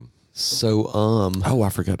So, Oh, I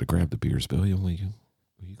forgot to grab the beers, Billy. Will you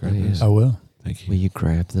grab those? I will. Thank will you. you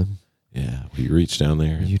grab them? Yeah. Will you reach down there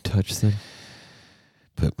Will and you touch them?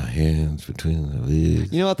 put my hands between the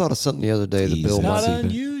legs? You know, I thought of something the other day that Easy. Bill Not might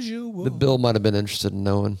unusual. have been interested in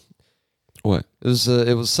knowing. What? It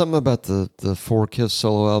was something about the 4 Kiss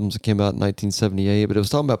solo albums that came out in 1978, but it was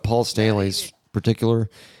talking about Paul Stanley's particular.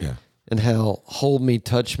 Yeah. And how Hold Me,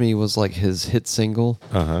 Touch Me was like his hit single.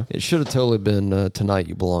 Uh-huh. It should have totally been Tonight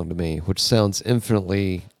You Belong to Me, which sounds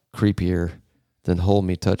infinitely creepier than Hold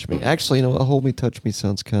Me, Touch Me. Actually, you know what? Hold Me, Touch Me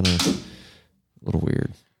sounds kind of a little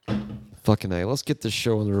weird. Fucking A. Let's get this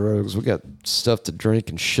show on the road because we got stuff to drink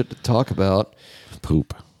and shit to talk about.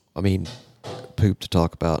 Poop. I mean, poop to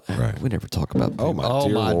talk about. Right. We never talk about poop. Oh, my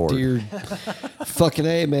dear Lord. Dear. Fucking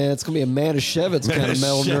A, man. It's going to be a Manischewitz kind of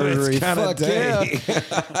metal nerdery. kinda Fuck day.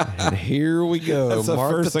 yeah. And here we go. That's the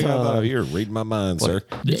Mark first thing I time. thought of. You're reading my mind, sir.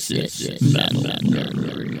 This is Metal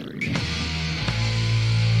Nerdery.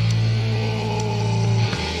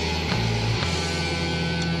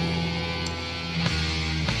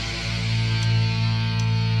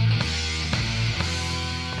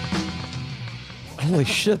 Holy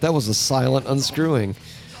shit, that was a silent unscrewing.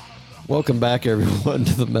 Welcome back, everyone,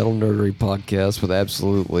 to the Metal Nerdery podcast with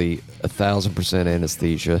absolutely 1,000%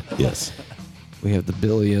 anesthesia. Yes. We have the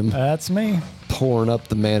Billiam That's me. pouring up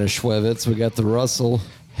the Manischewitz. We got the Russell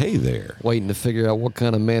Hey there. waiting to figure out what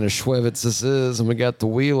kind of Manischewitz this is. And we got the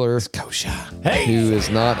Wheeler, Kosher. who is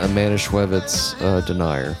not a Manischewitz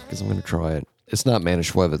denier, because I'm going to try it. It's not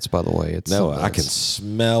Manischewitz, by the way. It's No, something I can else.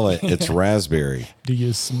 smell it. It's raspberry. Do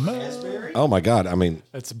you smell? Oh, my God. I mean,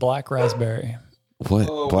 It's black raspberry. what?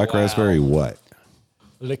 Black raspberry what?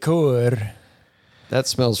 Liqueur. That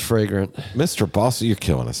smells fragrant. Mr. Boss, you're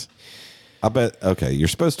killing us. I bet, okay, you're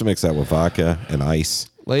supposed to mix that with vodka and ice.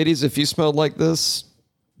 Ladies, if you smelled like this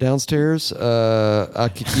downstairs, I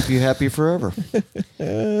could keep you happy forever.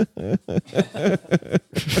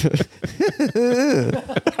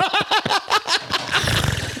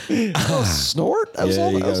 Oh, snort? That was Yeah,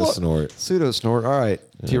 all, you that was gotta all- snort. Pseudo snort. All right.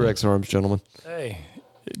 T-Rex arms, gentlemen. Hey.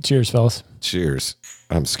 Cheers, fellas. Cheers.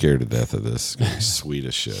 I'm scared to death of this. It's gonna be sweet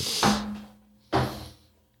as shit.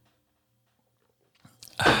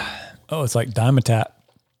 Oh, it's like Dimetap.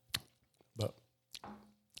 But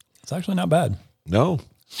it's actually not bad. No,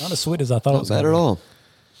 Not as sweet as I thought it Not was. bad gonna at be. all.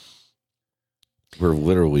 we're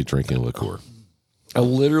literally drinking liqueur. I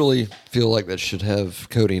literally feel like that should have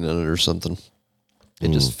codeine in it or something. It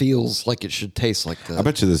just feels like it should taste like that. I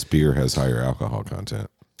bet you this beer has higher alcohol content.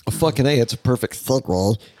 Oh, fucking A, it's a perfect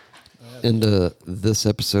segue into this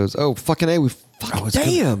episode's. Oh, fucking A, we fucking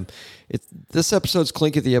damn. This episode's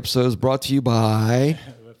Clink at the Episode is brought to you by.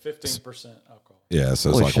 15% alcohol. Yeah, so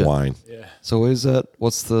it's Holy like shit. wine. Yeah. So what is that?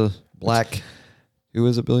 What's the black? Who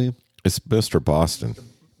is it, Billiam? It's Mr. Boston.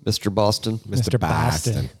 Mr. Boston. Mr.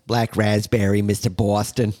 Boston. Black raspberry, Mr.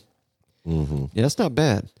 Boston. Mm-hmm. Yeah, it's not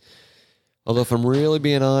bad. Although, if I'm really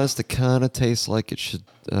being honest, it kind of tastes like it should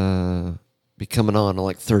be coming on in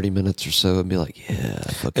like 30 minutes or so and be like, yeah,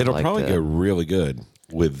 I fucking It'll like probably that. go really good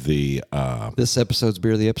with the This episode's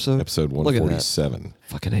beer of the episode? episode Look at that. 147.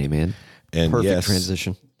 Fucking A, man. And Perfect yes,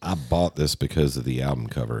 transition. I bought this because of the album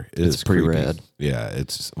cover. It's pretty creepy. rad. Yeah,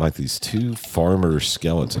 it's like these two farmer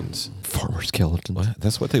skeletons. Farmer skeleton.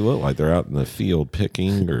 That's what they look like. They're out in the field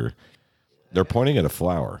picking, or they're pointing at a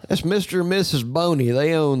flower. That's Mr. and Mrs. Boney.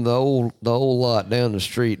 They own the old lot down the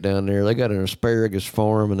street down there. They got an asparagus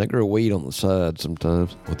farm and they grow wheat on the side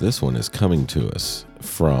sometimes. Well, this one is coming to us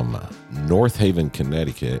from North Haven,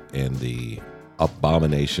 Connecticut, and the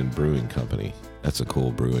Abomination Brewing Company. That's a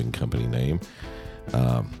cool brewing company name.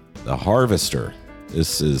 The Harvester.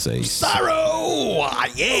 This is a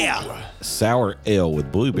sour ale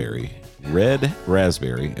with blueberry, red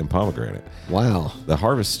raspberry, and pomegranate. Wow. The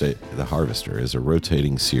Harvester is a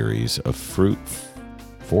rotating series of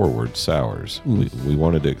fruit-forward sours. We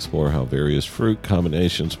wanted to explore how various fruit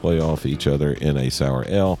combinations play off each other in a sour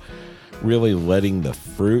ale, really letting the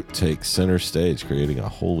fruit take center stage, creating a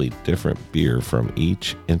wholly different beer from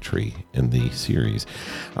each entry in the series.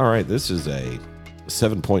 All right, this is a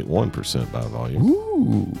 7.1% by volume.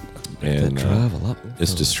 Ooh. And Travel up.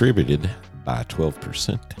 it's distributed by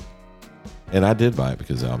 12%. And I did buy it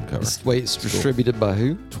because of the album cover. Wait, it's distributed by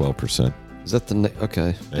who? 12%. Is that the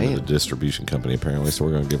okay? And the Damn. distribution company, apparently. So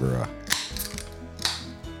we're going to give her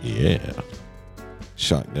a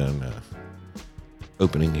shotgun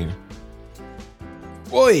opening here.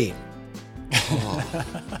 Boy,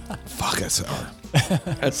 Fuck, that's sour.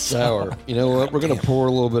 that's sour. You know what? We're gonna pour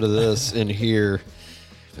a little bit of this in here.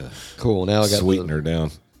 Cool. Now I got Sweeten her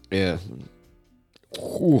down. Yeah.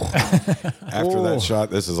 After that shot,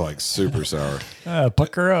 this is like super sour.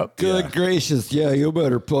 Pucker up. Good gracious. Yeah, you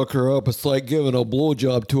better pucker up. It's like giving a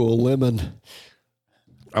blowjob to a lemon.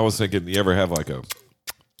 I was thinking, you ever have like a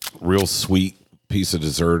real sweet piece of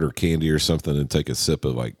dessert or candy or something and take a sip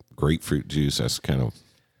of like grapefruit juice? That's kind of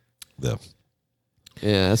the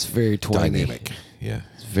Yeah, that's very twangy. dynamic. Yeah.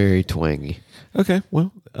 It's very twangy. Okay.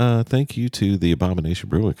 Well, thank you to the Abomination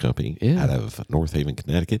Brewing Company out of North Haven,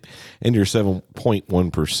 Connecticut, and your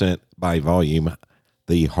 7.1% by volume,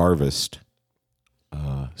 the Harvester,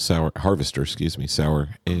 sour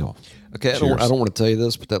ale. Okay, I don't want to tell you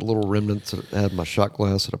this, but that little remnant that I had my shot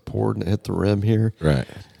glass that I poured and it hit the rim here. Right.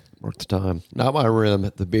 Mark the time. Not my rim,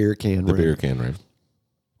 the beer can The rim. beer can, right?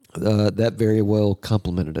 That very well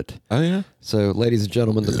complemented it. Oh, yeah? So, ladies and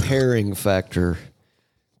gentlemen, the pairing factor,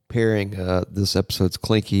 this episode's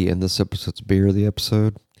Clinky and this episode's beer of the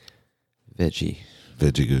episode, veggie.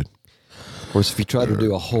 Veggie good. Of course, if you try to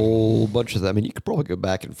do a whole bunch of that, I mean, you could probably go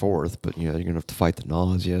back and forth, but, you're going to have to fight the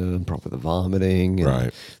nausea and probably the vomiting and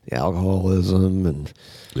Right. the alcoholism and,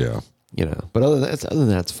 Yeah. but other than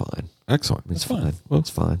that, it's fine. Excellent. It's fine. Well, it's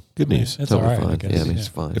fine. Good news. It's Totally all right, I fine. guess. Yeah, I mean, it's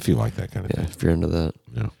fine. If you like that kind of Yeah, thing. if you're into that.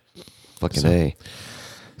 Yeah. Fucking So- A.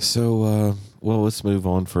 So, well, let's move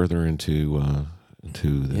on further into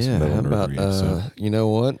this Yeah, metal how about, nerdery episode. you know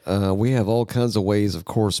what? We have all kinds of ways of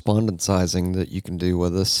correspondencizing that you can do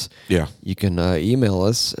with us. Yeah. You can email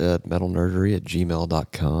us at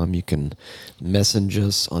metalnerdery@gmail.com. You can message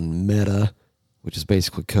us on Meta, which is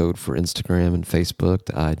basically code for Instagram and Facebook,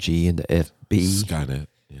 the IG and the FB. Skynet.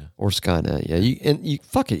 Yeah. Or Skynet. Yeah, you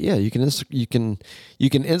fuck it. Yeah, you can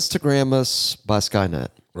Instagram us by Skynet.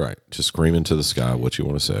 Right. Just scream into the sky what you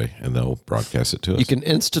want to say, and they'll broadcast it to us. You can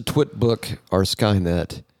Insta-Twitbook our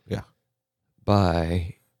Skynet Yeah.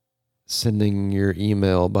 by sending your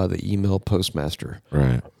email by the email postmaster.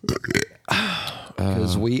 Right.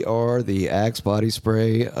 Because we are the Axe Body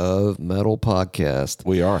Spray of Metal Podcast.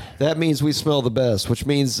 We are. That means we smell the best, which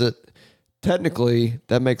means that technically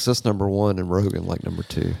that makes us number one and Rogan like number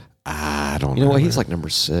two. I don't know. You know what? He's like number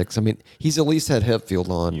six. I mean, he's at least had Hetfield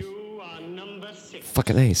on.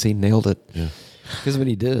 Fucking A. See, nailed it. Yeah. Because when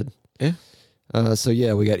he did. Yeah. So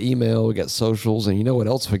yeah, we got email, we got socials, and you know what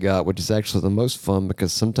else we got, which is actually the most fun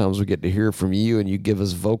because sometimes we get to hear from you and you give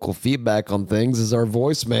us vocal feedback on things is our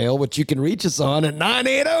voicemail, which you can reach us on at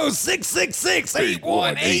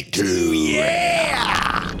 980-666-8182.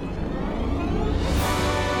 Yeah!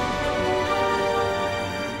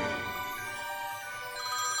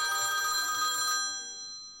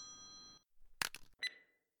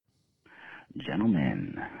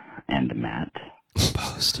 Gentlemen and Matt,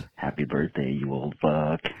 Post. happy birthday, you old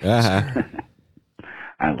fuck. Uh-huh.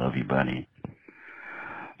 I love you, buddy.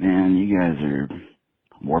 Man, you guys are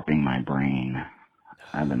warping my brain.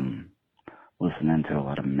 I've been listening to a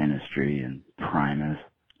lot of Ministry and Primus.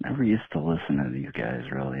 Never used to listen to these guys,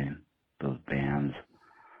 really, those bands.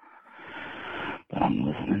 But I'm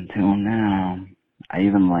listening to them now. I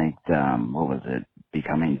even liked, what was it,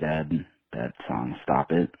 Becoming Dead, that song,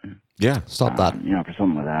 Stop It. Yeah. Stop that. For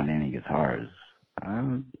something without any guitars, I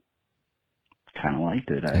kind of liked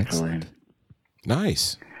it, actually. Excellent.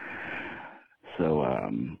 Nice. So,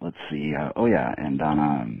 let's see. And on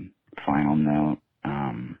a final note,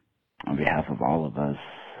 on behalf of all of us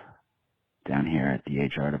down here at the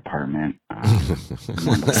HR department, I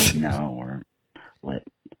want to let you know, or let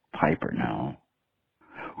Piper know,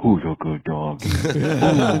 who's a good doggy? Who's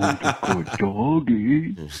a good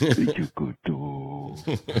doggy? It's a good dog.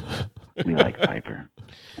 We like Piper.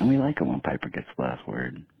 And we like it when Piper gets the last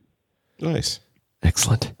word. Nice.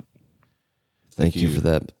 Excellent. Thank you for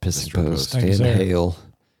that pissing Mr. post Post. Thank you, and sir. hail.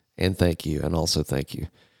 And thank you. And also thank you.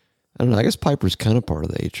 I don't know. I guess Piper's kind of part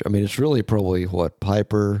of the HR. I mean, it's really probably what?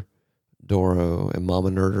 Piper, Doro, and Mama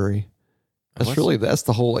Nerdery. That's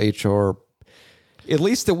the whole HR, at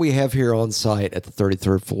least that we have here on site at the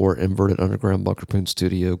 33rd floor Inverted Underground Bunker Poon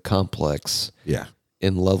Studio Complex Yeah.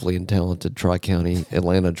 in lovely and talented Tri-County,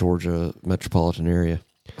 Atlanta, Georgia metropolitan area.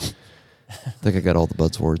 I think I got all the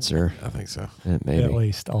buzzwords there. I think so. Maybe. At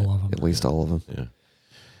least all of them. At least all of them. Yeah.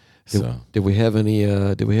 Did, So, did we have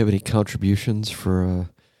any contributions for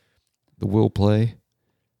the Will Play?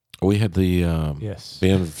 we had the Yes.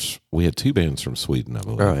 bands. We had two bands from Sweden, I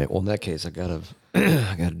believe. All right. Well, in that case, I gotta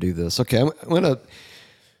do this. Okay, I'm gonna.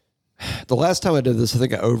 The last time I did this, I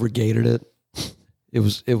think I overgated it. It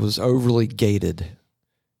was overly gated.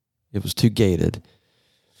 It was too gated.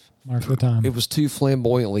 Mark the time. It was too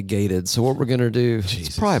flamboyantly gated. So what we're gonna do? Jesus.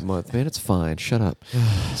 It's Pride Month, man. It's fine. Shut up.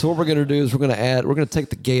 So what we're gonna do is we're gonna take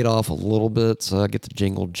the gate off a little bit, so I get the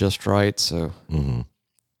jingle just right. So Mm-hmm.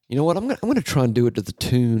 You know what? I'm gonna try and do it to the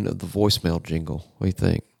tune of the voicemail jingle. What do you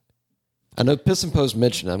think? I know Piss and Post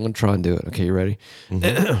mentioned it. I'm gonna try and do it. Okay, you ready?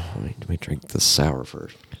 Let me drink this sour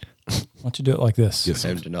first. Why don't you do it like this? Yes.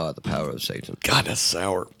 And deny the power of Satan. God, that's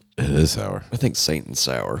sour. It is sour. I think Satan's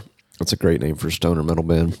sour. That's a great name for a stoner metal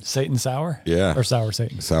band. Satan Sour? Yeah. Or Sour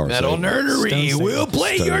Satan? Sour. Metal Satan. nerdery Stone will Satan.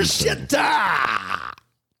 play Stone your Satan. shit.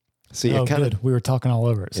 See, Oh, I kind good. We were talking all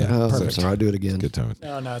over it. So of. I'm perfect. sorry. I'll do it again. Good time.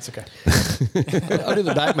 No, it's okay. I'll do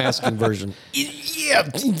the backmasking version. Yeah,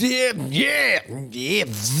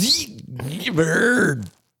 bird.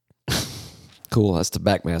 Cool. That's the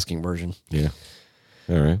backmasking version. Yeah.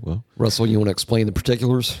 All right. Well, Russell, you want to explain the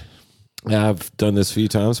particulars? I've done this a few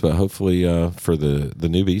times, but hopefully for the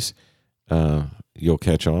newbies, you'll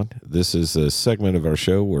catch on. This is a segment of our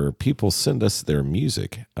show where people send us their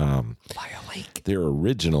music, their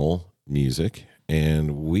original music,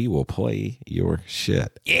 and we will play your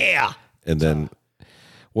shit. Yeah. And then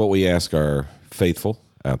what we ask our faithful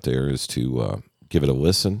out there is to give it a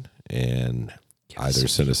listen and either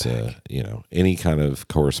send us any kind of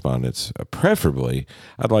correspondence. Preferably,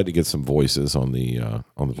 I'd like to get some voices on the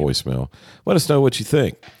voicemail. Let us know what you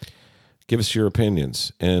think. Give us your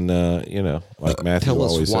opinions, and like Matthew tell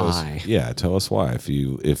us always why. says, yeah, tell us why.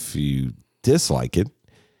 If you dislike it,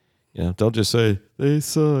 don't just say they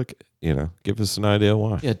suck. Give us an idea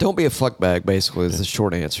why. Yeah, don't be a fuckbag, basically, is the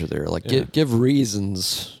short answer there. Like, give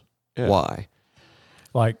reasons why.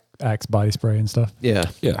 Like Axe body spray and stuff. Yeah.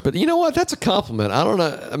 Yeah. But you know what? That's a compliment. I don't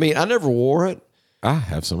know. I mean, I never wore it. I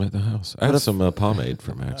have some at the house. I have some pomade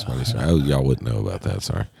from Axe Body Spray. Oh, y'all wouldn't know about that.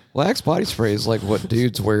 Sorry. Well, Axe body spray is like what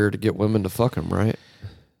dudes wear to get women to fuck them, right?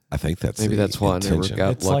 I think that's Maybe the that's why intention. I never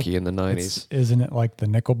got It's lucky like- in the 90s. Isn't it like the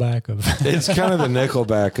Nickelback of? It's kind of the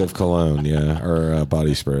Nickelback of cologne, yeah, or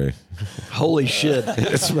body spray. Holy shit.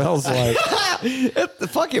 It smells like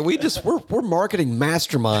Fuck it. We're marketing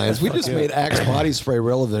masterminds. We just made Axe body spray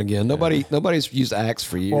relevant again. Nobody's used Axe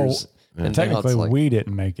for years. Well, And now technically, it's like, we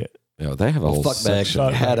didn't make it. they have a whole fuck bag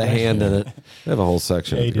section. had a hand in it. They have a whole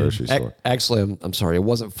section at the They did. grocery store. Actually, I'm sorry. It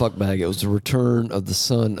wasn't fuck bag. It was the return of the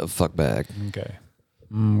son of fuck bag. Okay.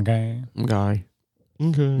 Okay. Guy.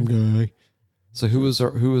 Okay. So who is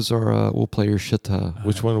our we'll play your shit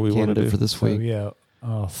Which one do we want to candidate do? for this So week? yeah,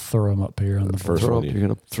 I'll throw them up here on the first board. one. You're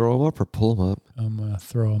gonna throw them up or pull them up? I'm gonna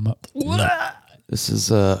throw them up. This is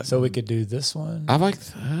So we could do this one, I like.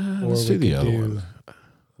 or Let's we do the could other do one.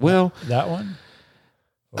 Well, that one.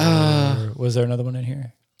 Or was there another one in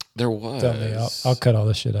here? there was. Tell me. I'll cut all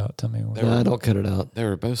this shit out. Tell me. What. nah, don't cut it out. They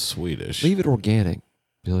were both Swedish. Leave it organic,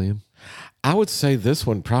 Billiam. I would say this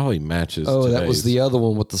one probably matches. Oh, that was today's- the other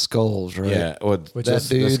one with the skulls, right? Yeah, well, Which that is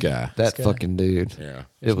dude. this guy. That guy. fucking dude. Yeah.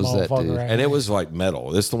 It was that Motherfucker dude. right And it was like metal.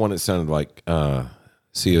 This is the one that sounded like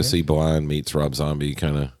COC Blind meets Rob Zombie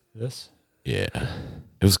kind of. This. Yeah.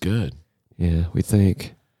 It was good. Yeah, we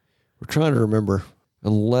think. We're trying to remember.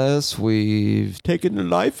 Unless we've taken the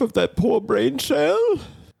life of that poor brain cell,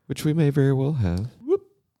 which we may very well have. Whoop.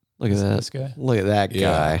 Look at that. This guy. Look at that Yeah.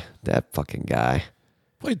 guy. That fucking guy.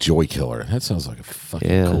 Play Joy Killer. That sounds like a fucking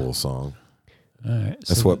Yeah. cool song. All right.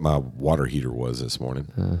 That's what my water heater was this morning.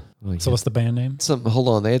 So what's the band name? Hold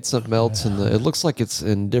on. They had something else in the. It looks like it's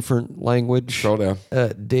in different language. Scroll down.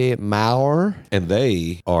 De Mauer. And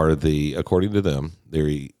they are according to them, they're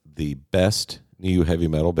the best new heavy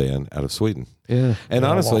metal band out of Sweden. Yeah, And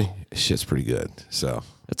honestly, shit's pretty good. So,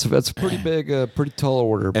 that's a pretty big, pretty tall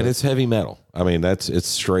order. But and it's heavy metal. I mean, it's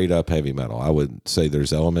straight up heavy metal. I would say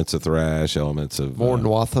there's elements of thrash, elements of more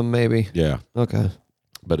Northam, maybe. yeah, Okay.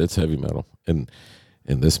 but it's heavy metal in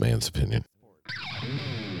this man's opinion.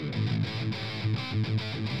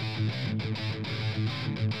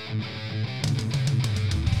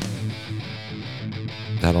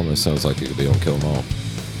 That almost sounds like it could be on Kill 'Em All.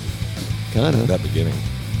 Kind of. That beginning.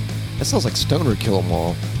 That sounds like Stoner Kill 'Em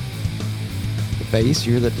All. The bass,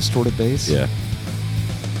 you hear that distorted bass? Yeah.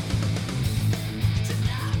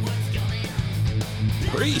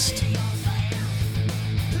 Priest.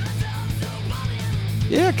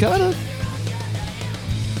 Yeah, kind of.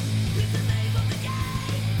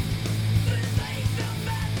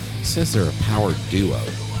 It says they're a power duo.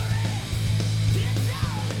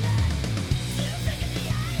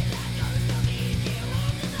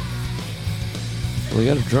 Well, they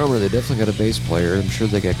got a drummer. They definitely got a bass player. I'm sure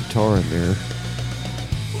they got guitar in there.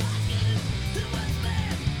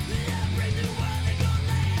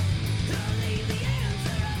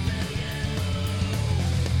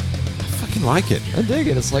 I fucking like it. I dig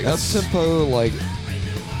it. It's like up tempo, like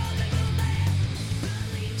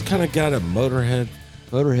It's kind of got a Motorhead.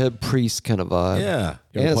 Motorhead Priest kind of vibe. Yeah.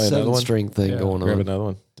 You And wanna a play another one? 7-string thing Yeah, going Grab on. another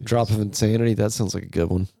one. Drop of Insanity. That sounds like a good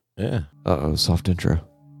one. Yeah. Uh-oh, soft intro.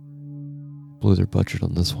 blew their budget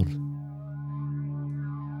on this one.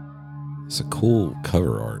 It's a cool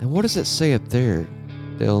cover art. And what does it say up there?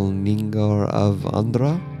 Del Ningar of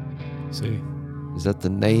Andra? See. Is that the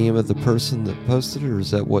name of the person that posted it, or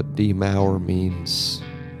is that what D. Mauer means?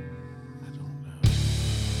 I don't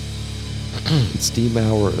know. It's D.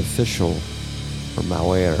 Mauer official, or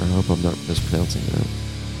Mauer. I hope I'm not mispronouncing that.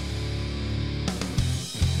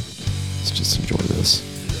 Let's just enjoy this.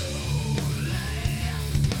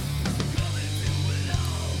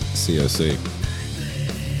 COC.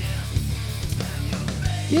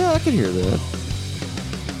 Yeah, I can hear that.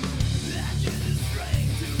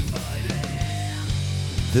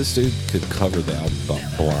 This dude could cover the album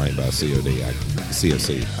Blind by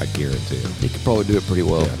COC, I guarantee it. He could probably do it pretty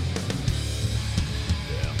well.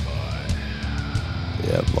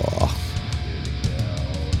 Yeah, blah.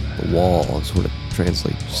 The wall is what it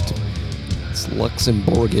translates to. It's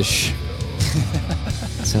Luxembourgish.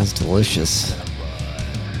 Sounds delicious.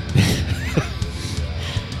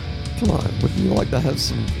 Come on, wouldn't you like to have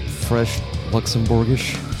some fresh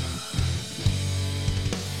Luxembourgish?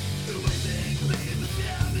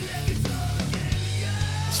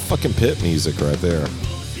 It's fucking pit music right there.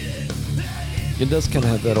 It does kind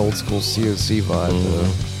of have that old school COC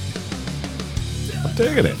vibe, I'm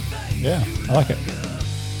digging it. Yeah, I like it.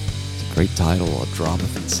 It's a great title, A Drop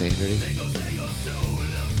of Insanity.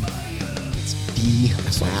 It's D.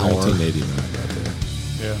 It's like Mauer. 1989 right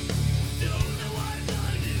there. Yeah.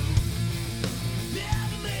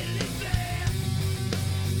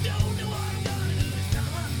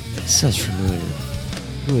 Sounds familiar.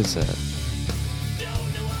 Who is that?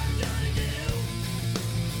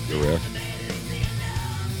 The riff.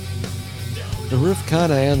 The riff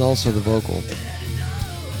kinda and also the vocal.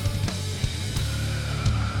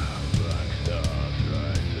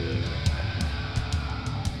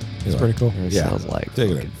 It's pretty cool. It Yeah, sounds like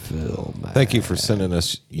digging fucking Phil, man. Thank you for sending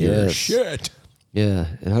us your Yes. shit. Yeah,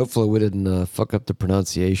 and hopefully we didn't fuck up the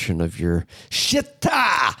pronunciation of your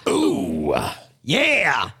shitta. Ooh,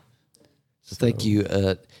 yeah. So thank you.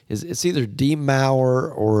 It's either D.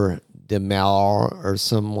 Mauer or De Mauer or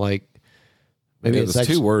some like maybe Yeah, it's there's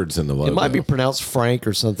actually, two words in the logo. It might be pronounced Frank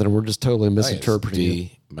or something. And we're just totally misinterpreting it.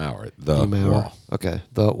 D. Mauer. The D. Mauer. wall. Okay,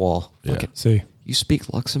 the wall. Yeah. Fucking- See. You speak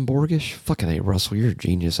Luxembourgish? Fucking A, Russell, you're a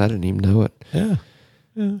genius. I didn't even know it. Yeah.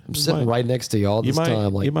 I'm sitting right next to you all this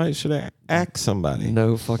time. Like, you might should act somebody.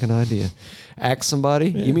 no fucking idea. Axe somebody?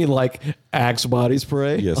 You mean like axe body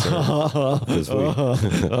spray? Yes, sir. 'Cause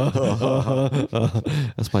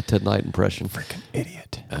That's my Ted Knight impression. Freaking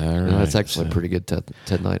idiot. all No, right, that's actually a so pretty good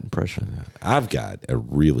Ted Knight impression. I've got a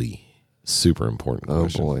really super important Oh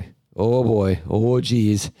question. boy. Oh boy. Oh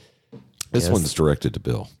geez. This Yes. one's directed to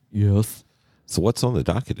Bill. Yes. So what's on the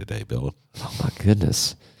docket today, Bill? Oh my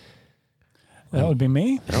goodness. That would be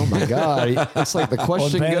me. Oh my God. It's like the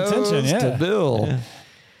question paying goes attention, yeah. to Bill.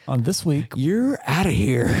 On this week, You're out of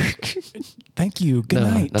here. thank you. Good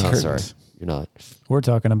night. No, sorry. You're not. We're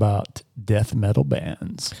talking about death metal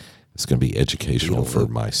bands. It's going to be educational for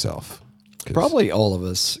myself. 'Cause- Probably all of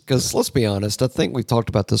us, because let's be honest, I think we've talked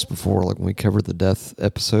about this before, like when we covered the Death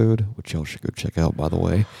episode, which y'all should go check out, by the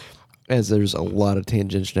way, as there's a lot of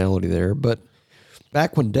tangentiality there. But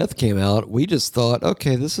back when Death came out, we just thought,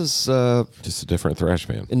 okay, this is just a different thrash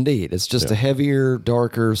band. indeed, it's just a heavier,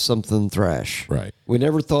 darker something thrash. Right. We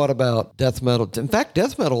never thought about death metal. In fact,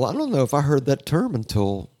 death metal, I don't know if I heard that term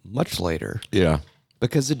until much later, Yeah.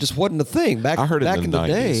 because it just wasn't a thing back. I heard it back in the 90s.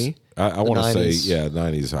 day. I the want to say, 90s. yeah,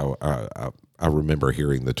 90s. I remember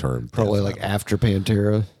hearing the term. Probably death like metal, after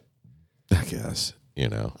Pantera. I guess, you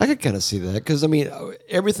know. I could kind of see that because I mean,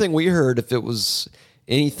 everything we heard, if it was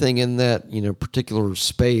anything in that particular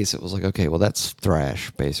space, it was like, okay, well, that's thrash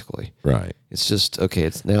basically. Right. It's just okay.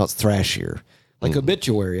 It's thrashier, like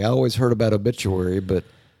Obituary. I always heard about Obituary, but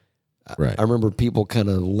Right. I remember people kind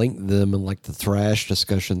of linked them in like the thrash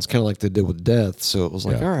discussions, kind of like they did with Death. So it was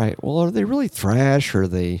like, Yeah. all right, well, are they really thrash or are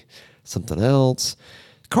they something else?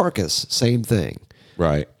 Carcass, same thing.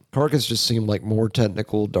 Right. Carcass just seemed like more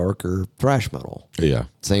technical, darker thrash metal. Yeah.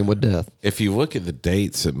 Same with Death. If you look at the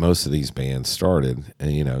dates that most of these bands started,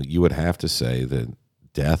 and you would have to say that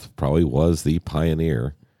Death probably was the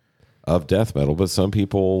pioneer of death metal, but some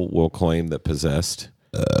people will claim that Possessed.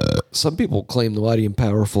 Some people claim the mighty and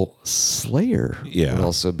powerful Slayer Yeah. would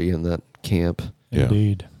also be in that camp, Yeah.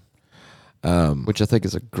 Indeed. which I think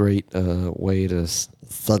is a great way to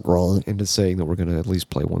segue into saying that we're going to at least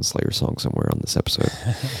play one Slayer song somewhere on this episode.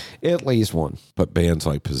 At least one. But bands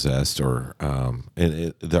like Possessed or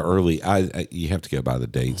the early, you have to go by the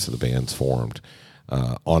dates of the bands formed.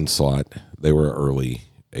 Onslaught, they were early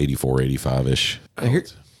 84, 85-ish.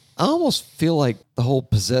 I almost feel like the whole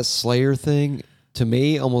possessed Slayer thing, to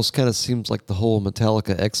me, almost kind of seems like the whole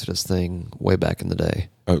Metallica Exodus thing way back in the day.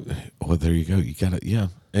 Oh, well, there you go. You got to, yeah.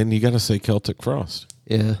 And you got to say Celtic Frost.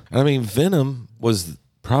 Yeah. I mean, Venom was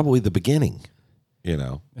probably the beginning, you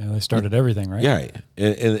know. Yeah, they started everything, right? Yeah.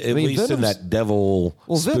 And at mean, least in Venom's- that devil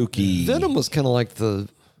spooky. Venom was kind of like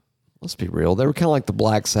let's be real, they were kind of like the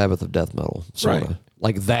Black Sabbath of death metal. Sorta. Right.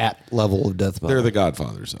 Like that level of death metal. They're the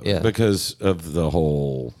godfathers of it Yeah. because of the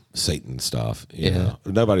whole Satan stuff. You know?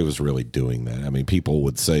 Nobody was really doing that. I mean, people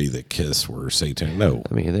would say that Kiss were Satan. No.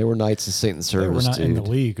 I mean, they were Knights of Satan's They were Service, not in the dude.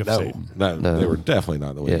 league of Satan. No, they were definitely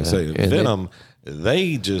not in the league of Yeah. Satan. And Venom,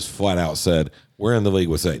 they just flat out said, we're in the league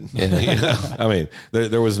with Satan. You know? I mean,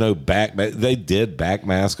 there was no back. They did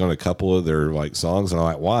backmask on a couple of their like songs, and I'm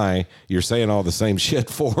like, why? You're saying all the same shit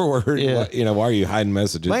forward. Yeah. You know, why are you hiding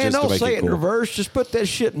messages Man, just to don't make say it it cool? in reverse. Just put that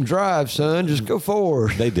shit in drive, son. Just go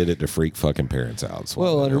forward. They did it to freak fucking parents out. That's why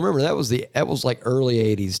Well, they and did it. remember that was like early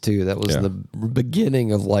 '80s too. That was Yeah. the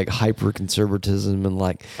beginning of like hyper conservatism and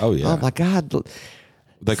like, Oh, yeah. oh my god,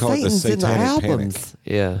 They call it the Satan's in the Satanic Panic. albums.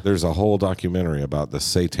 Yeah, There's a whole documentary about the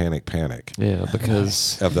Satanic Panic yeah,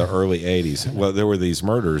 because of the early 80s. Well, there were these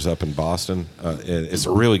murders up in Boston. It's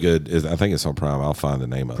really good. I think it's on Prime. I'll find the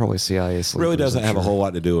name of probably it. CIA Really sleepers, doesn't I'm have a sure. whole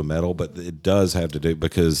lot to do with metal, but it does have to do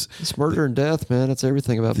because It's murder and death, man. It's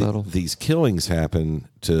everything about metal. these killings happen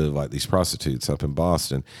to like these prostitutes up in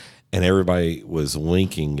Boston, and everybody was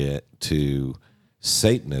linking it to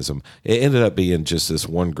Satanism. It ended up being just this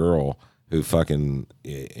one girl who fucking,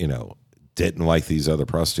 you know, didn't like these other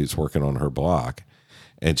prostitutes working on her block,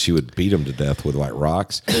 and she would beat them to death with like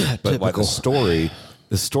rocks. But like the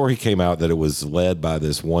story came out that it was led by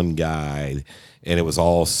this one guy, and it was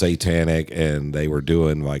all satanic, and they were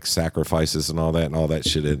doing like sacrifices and all that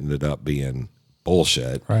shit ended up being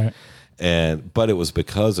bullshit. Right. But it was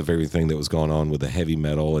because of everything that was going on with the heavy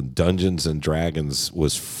metal, and Dungeons and Dragons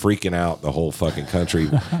was freaking out the whole fucking country.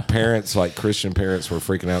 Parents, like Christian parents, were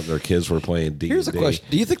freaking out their kids were playing D&D. Here's a question: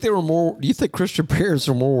 do you think Christian parents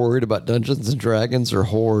were more worried about Dungeons and Dragons or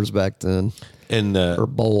horrors back then, And or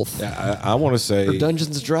both, I want to say or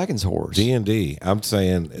Dungeons and Dragons horrors? D&D. I'm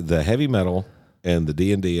saying the heavy metal and the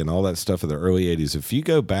D&D and all that stuff of the early 80s. If you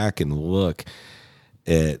go back and look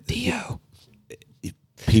at Dio.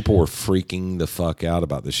 people were freaking the fuck out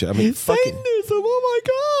about this shit. I mean, fucking Satanism! Oh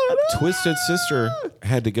my god! Twisted Sister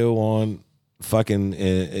had to go on fucking,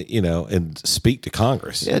 you know, and speak to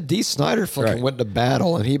Congress. Yeah, Dee Snider fucking Right. went to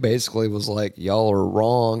battle, and he basically was like, "Y'all are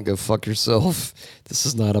wrong. Go fuck yourself. This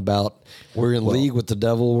is not about we're in league with the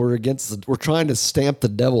devil. We're trying to stamp the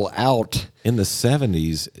devil out." In the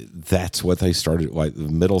 70s, that's what they started, like the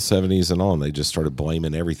middle 70s and on. They just started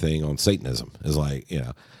blaming everything on Satanism. It's like, you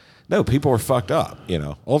know, no, people are fucked up. You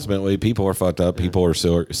know, ultimately, people are fucked up. People are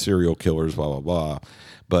serial killers, blah, blah, blah.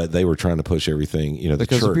 But they were trying to push everything, you know, the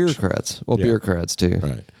Because of church. bureaucrats. Well, Yeah. bureaucrats too.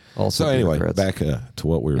 Right. Also, So anyway, bureaucrats. back to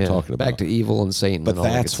what we were Yeah, talking about. back to evil and Satan. But and all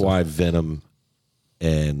that that's good why Venom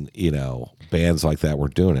and, you know, bands like that were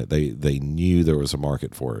doing it. They knew there was a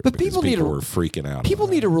market for it. But because people need to- were freaking out. People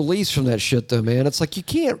about need a release from that shit, though, man. It's like you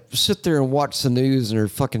can't sit there and watch the news and they're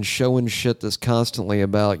fucking showing shit that's constantly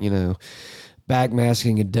about, you know,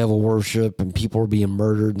 backmasking and devil worship and people are being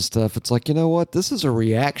murdered and stuff. It's like, you know what? This is a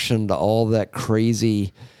reaction to all that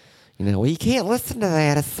crazy, you know, well, you can't listen to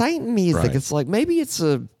that. It's Satan music. Right. It's like maybe it's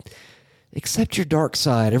accept your dark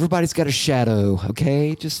side. Everybody's got a shadow,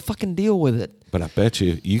 okay? Just fucking deal with it. But I bet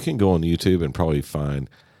you can go on YouTube and probably find,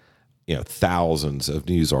 you know, thousands of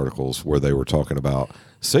news articles where they were talking about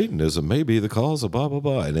Satanism may be the cause of blah blah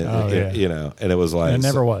blah, and yeah. you know, and it was like It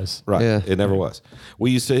never was. right. Yeah. It never was.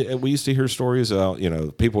 We used to hear stories about, you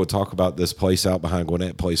know, people would talk about this place out behind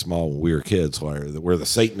Gwinnett Place Mall when we were kids, where the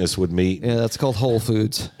Satanists would meet. Yeah, that's called Whole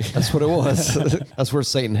Foods. That's what it was. That's where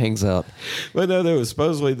Satan hangs out. But no, there was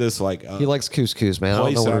supposedly this like He likes couscous, man. I don't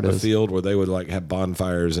place know out what in it the is. field where they would like have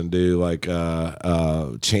bonfires and do like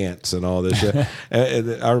chants and all this shit.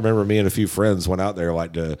 And I remember me and a few friends went out there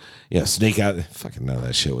like to, you know, sneak out. Fucking none of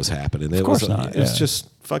that shit was happening. It course was not, It was yeah. just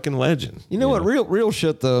fucking legend. You know what? Real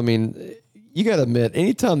shit though. I mean, you got to admit,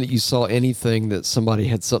 anytime that you saw anything that somebody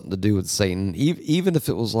had something to do with Satan, even if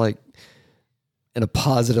it was like in a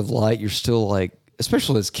positive light, you're still like,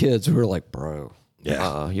 especially as kids, we were like, bro,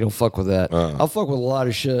 Yeah. you don't fuck with that. I'll fuck with a lot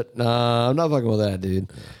of shit. Nah, I'm not fucking with that,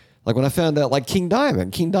 dude. Like when I found out, like King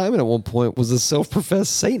Diamond at one point was a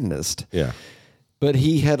self-professed Satanist. Yeah. But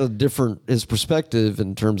he had his perspective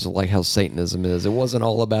in terms of like how Satanism is. It wasn't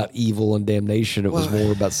all about evil and damnation. It was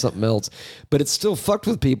more about something else. But it still fucked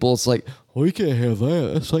with people. It's like, well, you can't have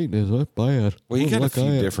that. That's Satanism. That's bad. Well, you got a Like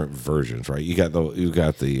few that. different versions, right? You got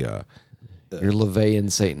the Your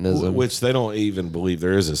LaVeyan Satanism. which they don't even believe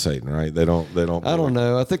there is a Satan, right? They don't. I don't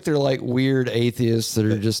know. I think they're like weird atheists that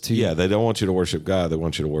are just too. Yeah, they don't want you to worship God. They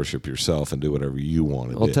want you to worship yourself and do whatever you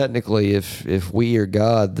want to Well, do. technically, if we are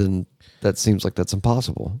God, then that seems like that's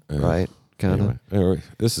impossible, right? Kind of. Anyway,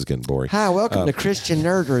 this is getting boring. Hi, welcome to Christian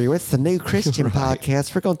Nerdery. It's the new Christian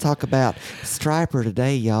podcast. We're going to talk about Striper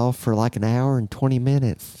today, y'all, for like an hour and 20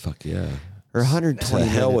 minutes. Fuck yeah. Or 120 To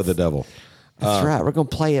hell with the minutes. devil. That's right. We're going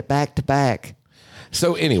to play it back to back.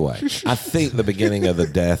 So anyway, I think the beginning of the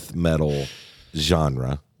death metal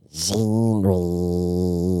genre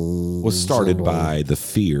was started by the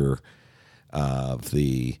fear of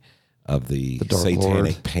the Dark satanic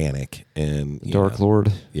Lord. panic and Dark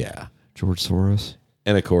Lord, yeah, George Soros,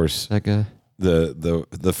 and of course that guy.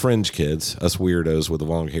 the fringe kids, us weirdos with the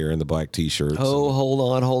long hair and the black t-shirts. Oh, hold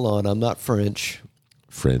on. I'm not French.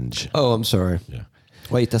 Fringe. Oh, I'm sorry. Yeah,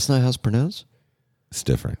 Wait, that's not how it's pronounced? it's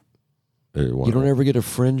different. You don't ever get a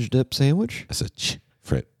fringe dip sandwich? It's a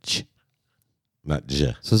French, not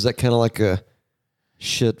j. So is that kind of like a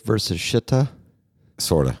shit versus shitta?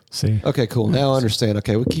 Sorta. See, Okay, cool. Now I understand.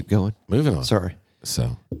 Okay, we'll keep going. Moving on. Sorry.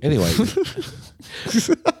 So anyway,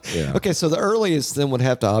 yeah. Okay, so the earliest then would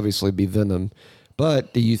have to obviously be Venom.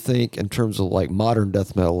 But do you think, in terms of like modern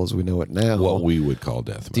death metal as we know it now, What we would call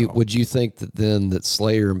death metal. would you think that then that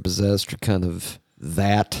Slayer and Possessed are kind of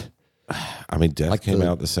that? I mean, death like came the-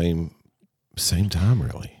 out the same time,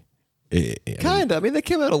 really. Kind of. I mean, they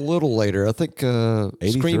came out a little later. I think Scream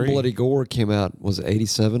 83. Bloody Gore came out, was it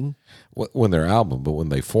 87? When their album, but when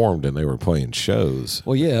they formed and they were playing shows,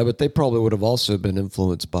 Well, yeah, but they probably would have also been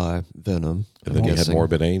influenced by Venom. and then you had guessing.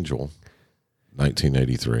 Morbid Angel,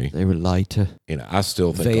 1983. They were lighter. You know, I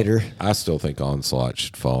still think Vader. I still think Onslaught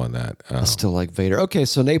should fall in that. I still like Vader. Okay,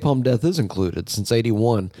 so Napalm Death is included since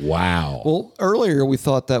 81. Wow. Well, earlier we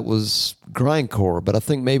thought that was grindcore, but I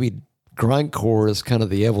think maybe grindcore is kind of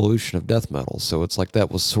the evolution of death metal. So it's like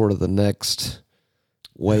that was sort of the next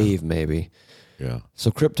wave, maybe. yeah.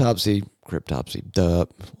 So Cryptopsy, duh.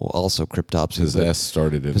 Well, also Cryptopsy. but Possessed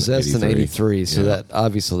started in Possessed in 83. So Yeah. that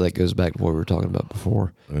obviously that goes back to what we were talking about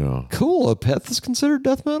before. Yeah. Cool. Opeth is considered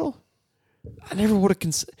death metal? I never would have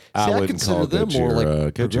considered. I wouldn't consider call them more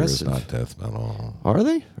like Gojira is progressive. not death metal. Are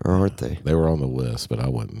they or aren't they? They were on the list, but I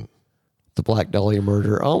wouldn't. The Black Dahlia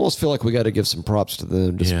murder. I almost feel like we got to give some props to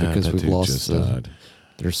them just because that we've dude lost just died.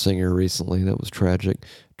 their singer recently. That was tragic.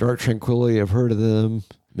 Dark Tranquility. I've heard of them.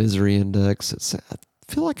 Misery Index. I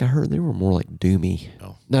feel like I heard they were more like doomy.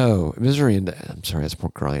 No, Misery Index. I'm sorry, it's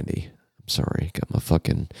more grindy. I'm sorry, got my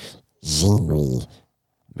fucking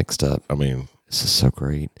mixed up. I mean, This is so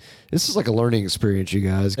great. This is like a learning experience, you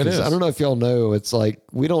guys. It 'cause is. I don't know if y'all know. It's like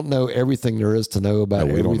we don't know everything there is to know about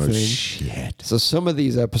we don't everything. know shit. So some of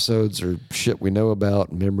these episodes are shit we know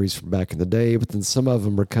about, memories from back in the day, but then some of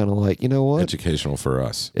them are kind of like, you know what? Educational for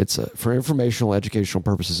us. It's for informational, educational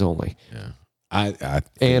purposes only, Yeah. I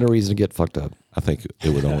and a reason to get fucked up. I think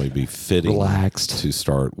it would only be fitting Relaxed. to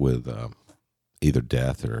start with either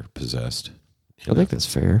death or possessed. I think that's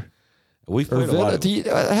fair. We've Or played a lot. Venom.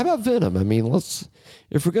 How about Venom? I mean,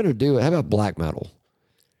 if we're gonna do it, how about black metal?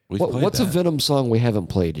 What's a Venom song we haven't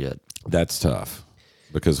played yet? That's tough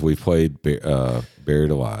because we've played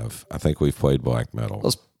Buried Alive. I think we've played black metal.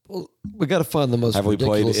 We got to find the most. Have we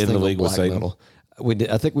played ridiculous In the thing of League with black Satan? metal. We did.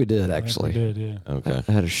 I think we did actually. we did, yeah. Okay.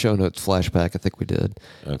 I had a show notes flashback. I think we did.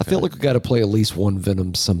 I feel like we got to play at least one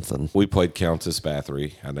Venom something. We played Countess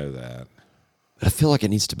Bathory. I know that. But I feel like it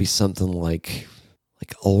needs to be something like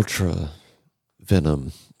Ultra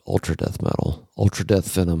Venom, Ultra Death Metal, Ultra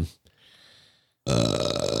Death Venom.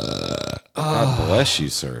 God bless you,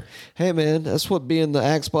 sir. Hey man, that's what being the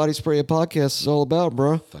Axe Body Spray podcast is all about,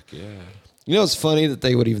 bro. Fuck yeah. You know, it's funny that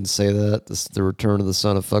they would even say that, the return of the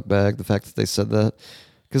son of fuckbag, the fact that they said that.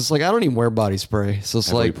 Because it's like, I don't even wear body spray. So it's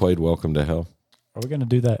Have we like, played Welcome to Hell? Are we going to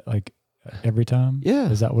do that like every time? Yeah.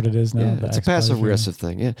 Is that what it is now? yeah, The it's a Axe Body passive thing? aggressive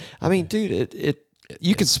thing. Yeah. I mean, dude,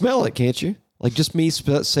 you can smell it, can't you? Like just me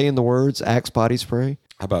saying the words Axe Body Spray.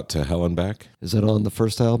 How about To Hell and Back? Is that on the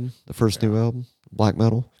first album? The first new album? Black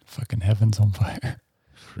Metal? Fucking heaven's on fire.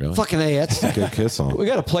 Really? Fucking A, that's Good Kiss song. we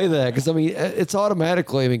got to play that because I mean, it's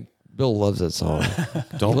automatically. I mean, Bill loves that song.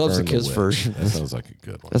 Don't loves Burn the Kiss Witch. version. That sounds like a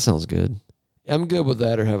good one. That sounds good. I'm good with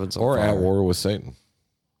that or Heaven's on Or Fire. At War with Satan.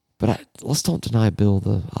 But let's don't deny Bill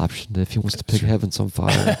the option that if he wants to pick Heaven's on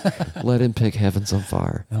Fire, let him pick Heaven's on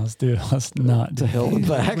Fire. Now let's do it. Let's not do To hell and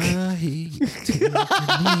back.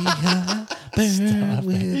 Stop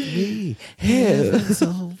it. Heaven's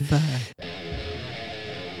on fire.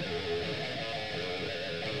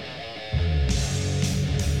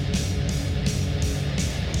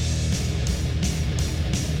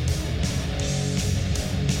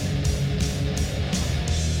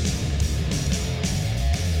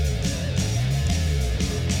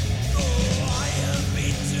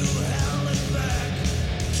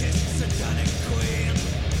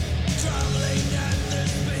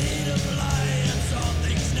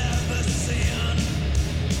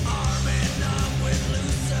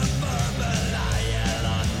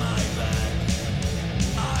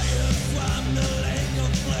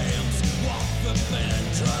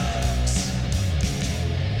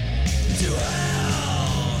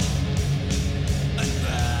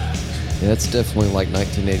 Yeah, it's definitely like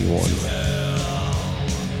 1981.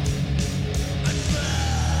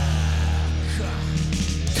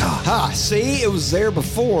 Ha! See, it was there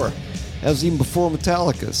before. That was even before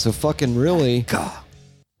Metallica. So fucking really.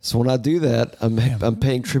 So when I do that, I'm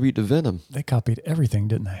paying tribute to Venom. They copied everything,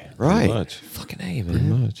 didn't they? Right. much. Fucking A, man. Pretty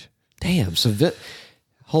much. Damn. So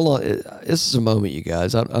hold on. This is a moment, you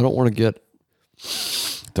guys. I don't want to get.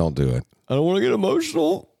 Don't do it. I don't want to get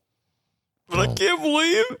emotional. But I can't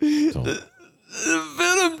believe Don't. the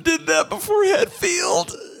Venom did that before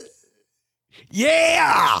Hetfield.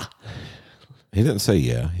 Yeah. He didn't say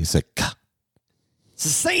yeah. He said, "Ka." It's the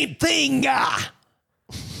same thing.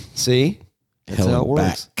 See? That's Hell how it and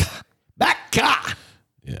works. Back.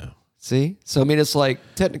 Yeah. See? So, I mean, it's like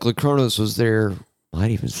technically Kronos was there.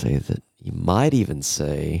 Might even say that. You might even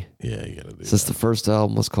say, Yeah, you gotta do since that. the first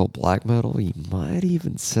album was called Black Metal, you might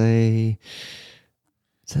even say,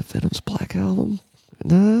 is that Venom's Black Album?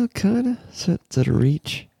 No, kind of. Is that a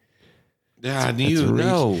reach? Yeah, I That's a knew. reach.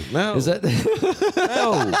 No. Is that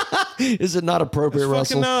no? is it not appropriate, It's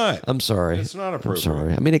Russell? fucking not. I'm sorry. It's not I'm appropriate.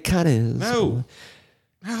 sorry. I mean, it kind of is. No.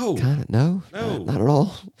 No. Kind of. No. No. Not at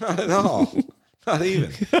all. Not at all. Not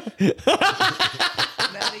even.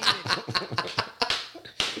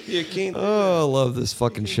 You can't. Oh, I love this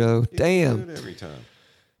fucking show. Do Damn. it every time.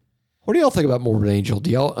 What do y'all think about Morbid Angel? Do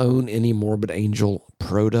y'all own any Morbid Angel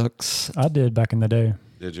products? I did back in the day.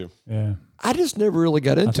 Did you? Yeah. I just never really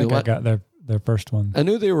got I into think them. I got their first one. I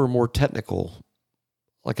knew they were more technical.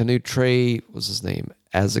 Like I knew Trey, what was his name?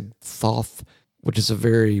 Azagthoth, which is a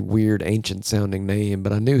very weird, ancient sounding name,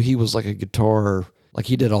 but I knew he was like a guitar, like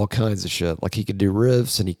he did all kinds of shit. Like he could do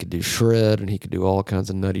riffs and he could do shred and he could do all kinds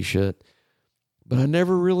of nutty shit. But I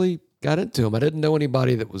never really got into him. I didn't know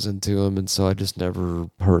anybody that was into him, and so I just never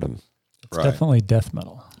heard him. It's definitely death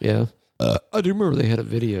metal. Yeah. I do remember they had a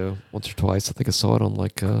video once or twice. I think I saw it on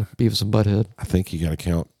like Beavis and Butthead. I think you got to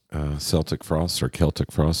count Celtic Frost or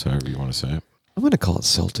Celtic Frost, however you want to say it. I'm going to call it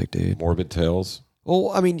Celtic, dude. Morbid Tales.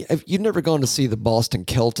 Well, I mean, you've never gone to see the Boston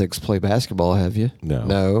Celtics play basketball, have you? No.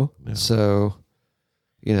 No. No. So,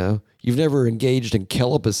 you know, you've never engaged in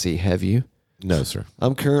celibacy, have you? No, sir.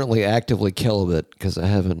 I'm currently actively celibate because I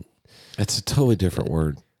haven't. It's a totally different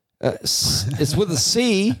word. It's with a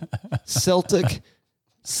C. Celtic,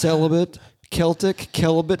 celibate, Celtic,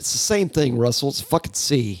 celibate. It's the same thing, Russell. It's a fucking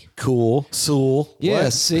C. Cool. Soul. Yeah,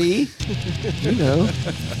 What? C. You know.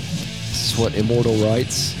 This is what Immortal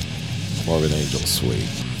writes. Morbid Angel. Sweet.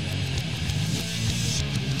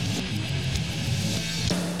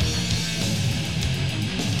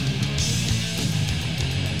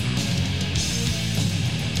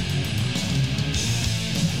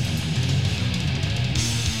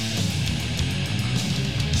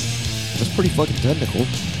 That's pretty fucking technical.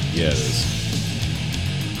 Yeah, it is.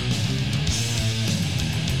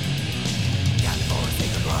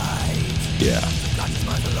 Yeah.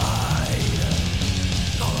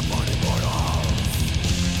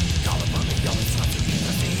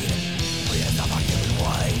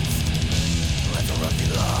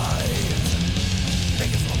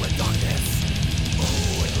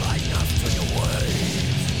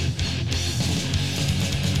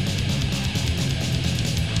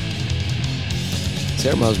 See,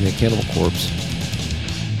 that reminds me of Cannibal Corpse.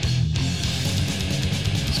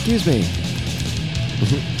 Excuse me.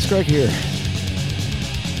 It's Greg here.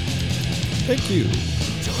 Thank you.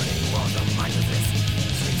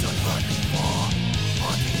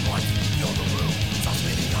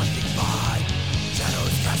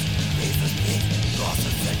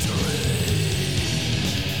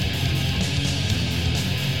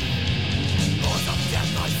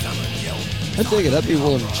 I dig it. I'd be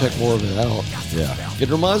willing to check more of it out. Yeah. It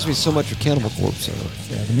reminds me so much of Cannibal Corpse.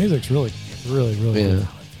 Though. Yeah, the music's really Yeah. good.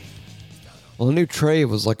 Well, I knew Trey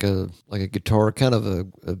was like a guitar, kind of a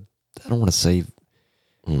I don't want to say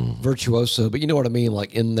virtuoso, but you know what I mean.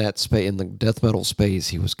 Like in that space, in the death metal space,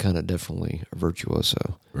 he was kind of definitely a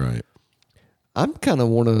virtuoso. Right. I'm kind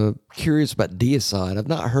of curious about Deicide. I've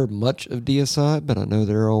not heard much of Deicide, but I know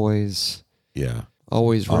they're always Yeah.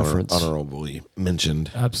 referenced. Honorably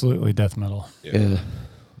mentioned. Absolutely death metal. Yeah.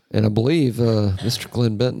 And I believe Mr.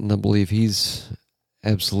 Glenn Benton, I believe he's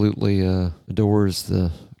absolutely adores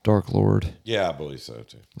the Dark Lord. Yeah, I believe so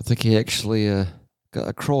too. I think he actually got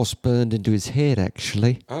a cross burned into his head,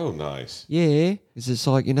 actually. Oh, nice. Yeah. It's just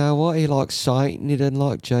like, you know what? He likes Satan. He doesn't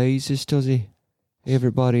like Jesus, does he?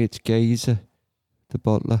 Everybody, it's Geezer, the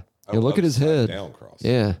butler. Yeah, look at his head. Down cross.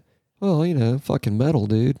 Yeah. Well, you know, fucking metal,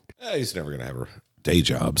 dude. He's never gonna have day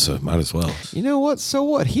job, so might as well. You know what? So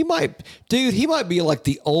what? He might be like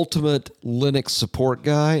the ultimate Linux support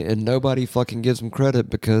guy, and nobody fucking gives him credit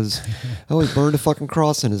because, he burned a fucking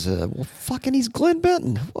cross in his head. Well, fucking, he's Glenn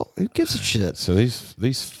Benton. Well, who gives a shit? So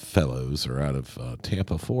these fellows are out of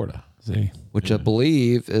Tampa, Florida. See, Which I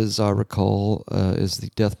believe, as I recall, is the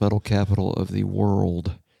death metal capital of the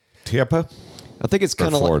world. Tampa? I think it's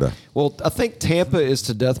kind of Florida? like, well, I think Tampa is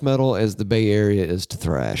to death metal as the Bay Area is to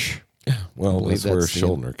thrash. Well, believe that's where that's the-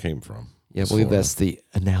 Schuldner came from. Yeah, I believe that's the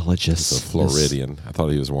analogous. the Floridian. I thought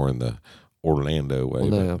he was more in the Orlando way. Well,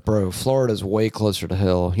 no, bro, Florida's way closer to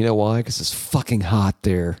hell. You know why? Because it's fucking hot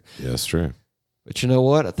there. Yeah, that's true. But you know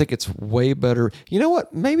what? I think it's way better. You know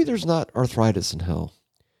what? Maybe there's not arthritis in hell.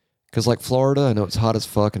 Because like Florida, I know it's hot as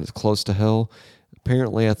fuck and it's close to hell.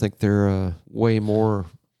 Apparently, I think they're way more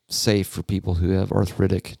safe for people who have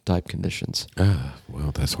arthritic type conditions.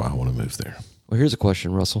 Well, that's why I want to move there. Well, here's a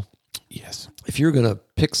question, Russell. Yes. If you're going to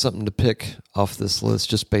pick something to pick off this list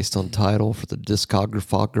just based on title for the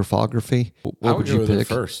discography, what would you pick?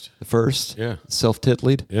 First. The first? Yeah.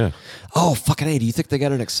 Self-titlied? Yeah. Oh, fucking A. Do you think they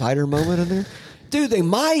got an exciter moment in there? Dude, they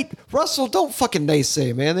might. Russell, don't fucking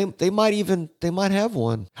naysay, man. They might have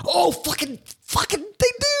one. Oh, fucking, they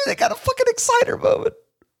do. They got a fucking exciter moment.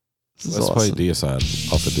 This is Let's awesome. play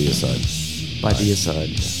Deicide off the Deicide. By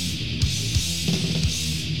Deicide.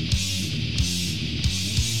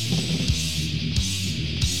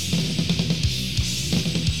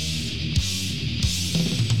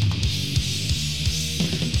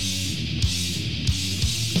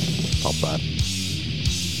 Pop that.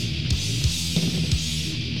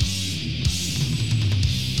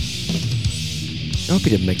 I hope he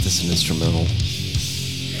didn't make this an instrumental.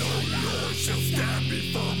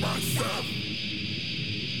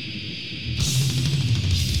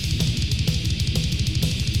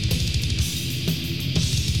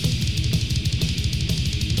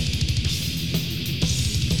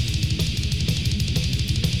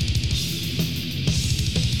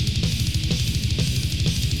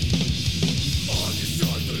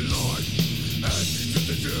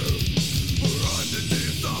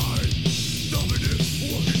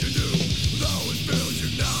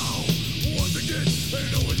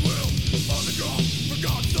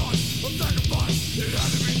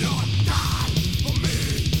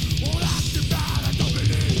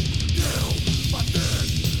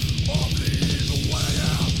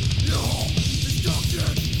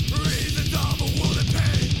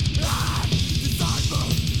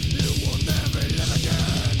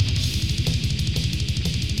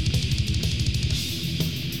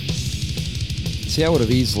 See, I would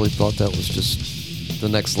have easily thought that was just the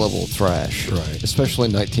next level of thrash. Right. Especially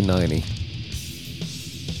in 1990.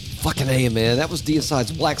 Fucking A, man. That was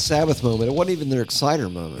Deicide's Black Sabbath moment. It wasn't even their Exciter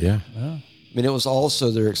moment. Yeah. yeah. I mean, it was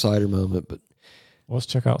also their Exciter moment, but Let's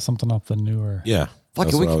check out something off the newer. Yeah.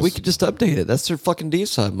 fucking, we could just update it. That's their fucking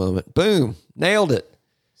Deicide moment. Boom. Nailed it.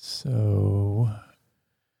 So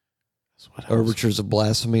Overtures of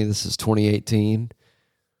Blasphemy. This is 2018.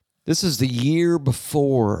 This is the year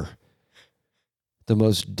before the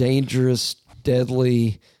most dangerous,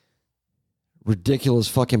 deadly, ridiculous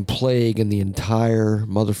fucking plague in the entire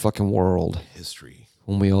motherfucking world. History.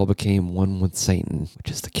 When we all became one with Satan,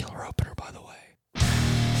 which is the killer opener, by the way.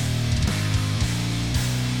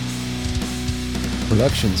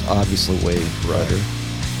 Production's obviously way better.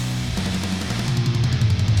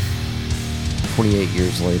 28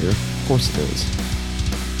 years later. Of course it is.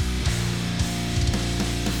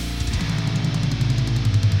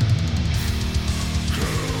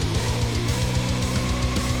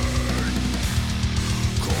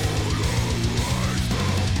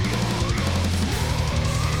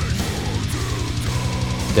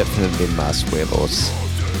 Definitely más huevos.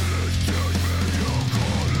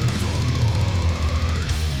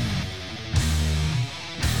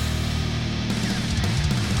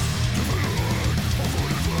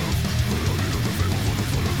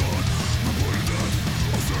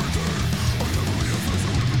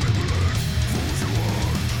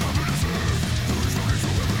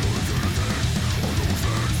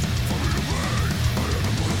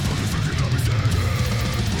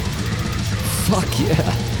 Fuck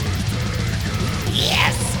yeah.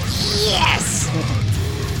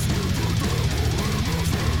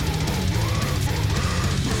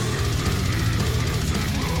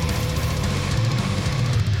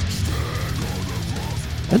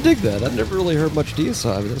 I dig that. I've never really heard much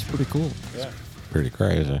Deicide, but that's pretty cool. Pretty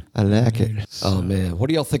crazy. I like it. Oh, man. What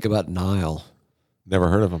do y'all think about Nile? Never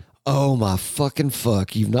heard of him. Oh, my fucking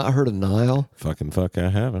fuck. You've not heard of Nile? Fucking fuck, I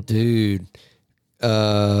haven't. Dude.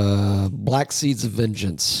 Black Seeds of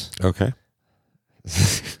Vengeance. Okay.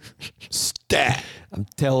 Stat. I'm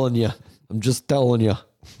telling you. I'm just telling you.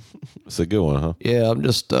 It's a good one, huh? Yeah, I'm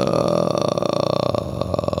just, Bill,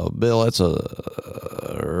 that's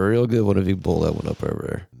a real good one if you pull that one up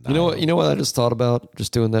over there. You know what I just thought about?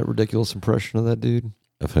 Just doing that ridiculous impression of that dude?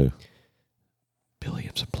 Of who?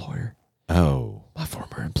 Billiam's employer. Oh, My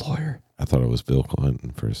former employer. I thought it was Bill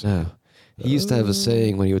Clinton for a second. No. He used to have a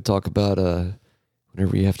saying when he would talk about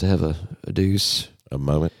whenever you have to have a deuce, A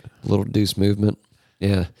moment. a little deuce movement.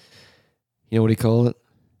 Yeah. You know what he called it?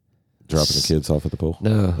 Dropping the kids off at the pool.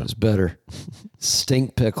 No, it's better.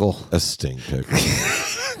 Stink pickle. A stink pickle.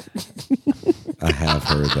 I have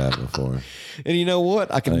heard that before. And you know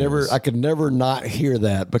what? I could never not hear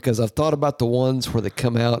that because I've thought about the ones where they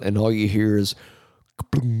come out and all you hear is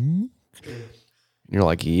and you're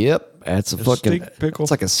like, yep, that's a fucking stink pickle.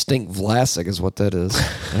 It's like a stink Vlasic is what that is.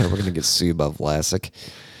 We're gonna get sued by Vlasic.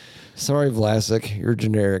 Sorry, Vlasic, you're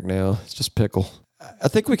generic now. It's just pickle. I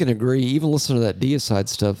think we can agree, even listening to that Deicide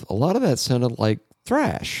stuff, a lot of that sounded like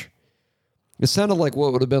thrash. It sounded like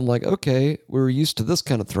what would have been like, okay, we were used to this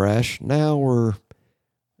kind of thrash. Now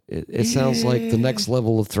it sounds like the next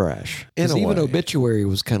level of thrash. In Because a even way. Obituary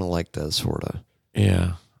was kind of like that, sort of.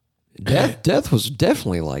 Yeah. Death was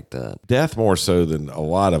definitely like that. Death more so than a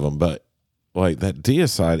lot of them, but like that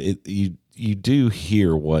Deicide, you do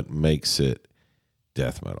hear what makes it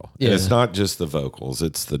death metal. And Yeah. it's not just the vocals;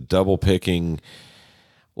 it's the double picking.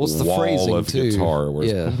 Well, it's the wall phrasing of too. guitar where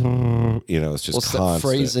Yeah. it's just What's that constant.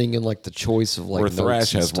 phrasing and like the choice of like where notes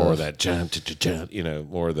thrash and has more of stuff. that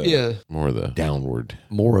more of the Yeah. more of the downward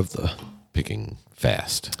More of the picking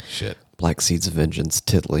fast shit. Black Seeds of Vengeance,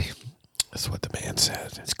 Tiddly. That's what the man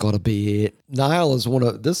said. It's got to be it. Nile is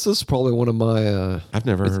this is probably one of my I've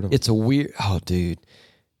never heard of it. it's a weird dude.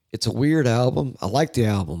 It's a weird album. I like the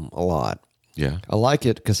album a lot. Yeah. I like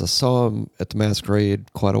it because I saw them at the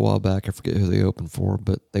Masquerade quite a while back. I forget who they opened for,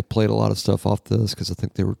 but they played a lot of stuff off this because I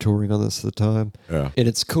think they were touring on this at the time. Yeah. And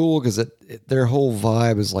it's cool because their whole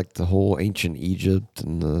vibe is like the whole ancient Egypt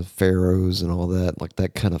and the pharaohs and all that, like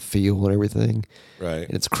that kind of feel and everything. Right.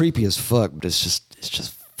 And it's creepy as fuck, but it's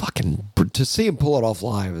just fucking, to see him pull it off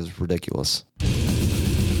live is ridiculous.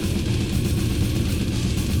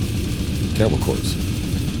 Camel Corpse.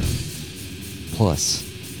 Plus,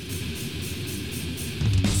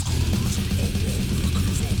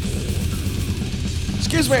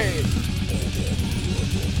 Excuse me.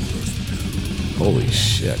 Holy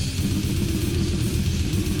shit.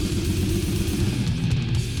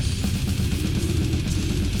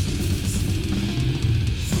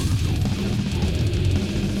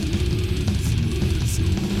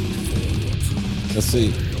 Let's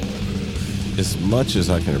see. As much as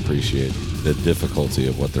I can appreciate the difficulty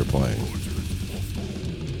of what they're playing,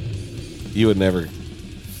 you would never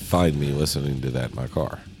find me listening to that in my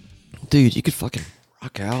car. dude, you could fucking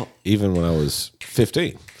rock out. Even when I was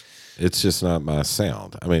 15. It's just not my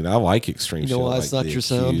sound. I mean, I like extreme You know shit. why like it's not The your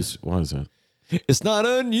sound? Accused. Why is that? It's not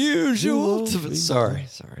unusual. Sorry.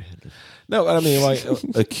 No, I mean, like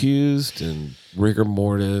Accused and Rigor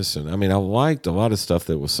Mortis. And I mean, I liked a lot of stuff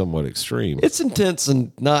that was somewhat extreme. It's intense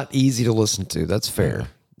and not easy to listen to. That's fair.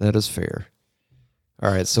 That is fair. All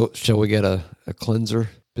right, so shall we get a cleanser?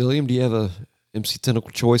 Billiam, do you have a MC Tentacle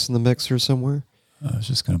choice in the mixer somewhere? I was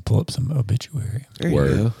just going to pull up some Obituary. There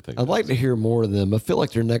Word. you go. Think I'd like to hear more of them. I feel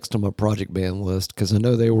like they're next on my project band list because I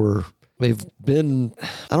know they've been,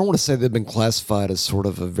 I don't want to say they've been classified as sort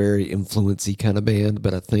of a very influency kind of band,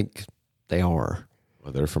 but I think they are.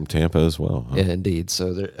 Well, they're from Tampa as well. Huh? Yeah, indeed.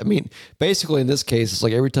 So, I mean, basically in this case, it's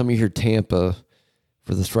like every time you hear Tampa,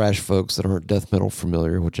 for the thrash folks that aren't death metal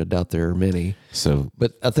familiar, which I doubt there are many, So,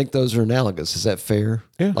 but I think those are analogous. Is that fair?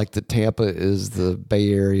 Yeah. Like that Tampa is the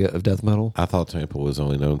Bay Area of death metal? I thought Tampa was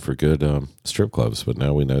only known for good strip clubs, but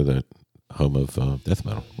now we know that home of death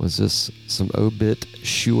metal. Was this some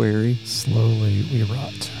obituary? Slowly we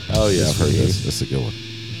rot. Oh, yeah, I've heard this. This is a good one.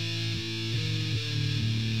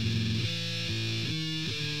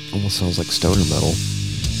 Almost sounds like stoner metal.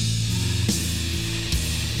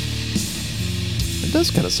 It does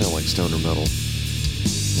kind of sound like stoner metal.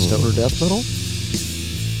 Stoner death metal?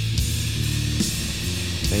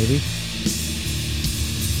 Maybe.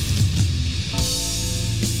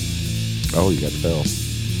 Oh, you got the bell.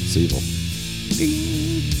 It's evil.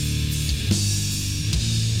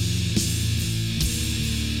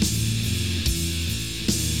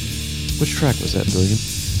 Which track was that, Billiam?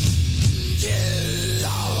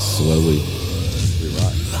 Slowly we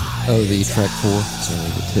rot. Oh, the track 4.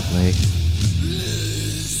 Sorry, it's hit me.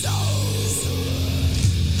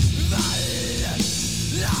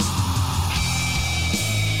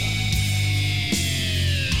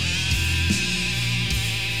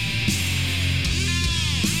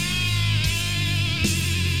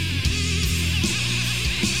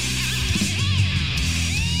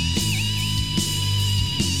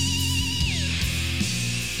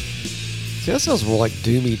 See, that sounds more like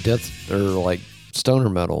doomy death or like stoner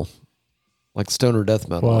metal, like stoner death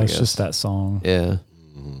metal. Well, I it's guess. just that song. Yeah.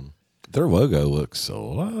 Their logo looks a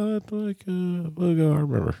lot like a logo I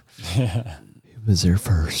remember. Who was there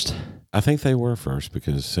first? I think they were first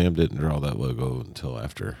because Sam didn't draw that logo until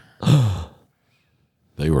after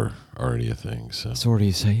they were already a thing. So So what are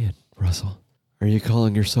you saying, Russell? Are you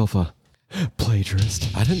calling yourself a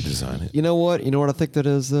plagiarist? I didn't design it. You know what? You know what I think that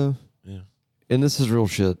is, though? Yeah. And this is real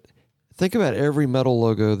shit. Think about every metal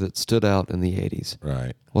logo that stood out in the 80s.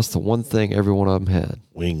 Right. What's the one thing every one of them had?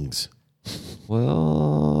 Wings.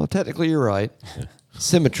 Well, technically you're right.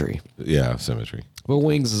 Symmetry. Yeah, symmetry. But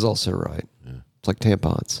wings is also right. Yeah. It's like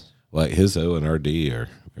tampons. Like his O and our D are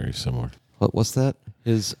very similar. What's that?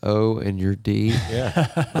 His O and your D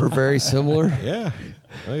Yeah. are very similar. Yeah.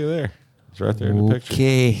 Look at there. It's right there in the picture.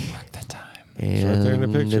 Okay. That time. And right there in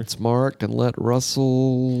the picture. it's marked and let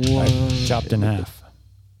Russell... I chopped in half.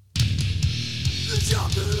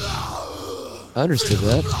 I understood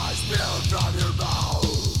that.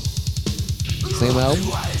 Same album?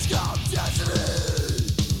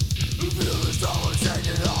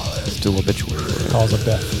 Still obituary. Cause of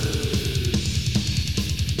death.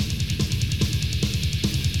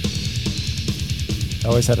 I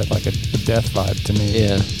always had like a death vibe to me.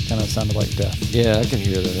 Yeah. Kind of sounded like death. Yeah, I can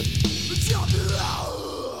hear that.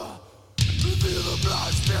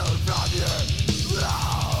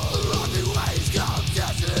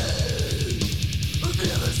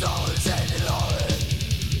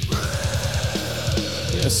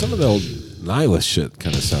 Yeah, some of the old Nihilist shit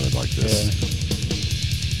kind of sounded like this.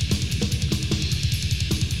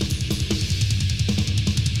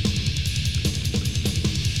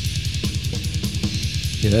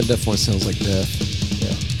 Yeah, that definitely sounds like death.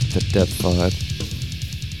 Yeah. The death vibe.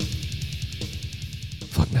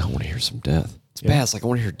 Fuck, now I want to hear some death. It's Yeah. bad. It's like I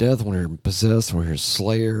want to hear death, I want to hear Possessed, I want to hear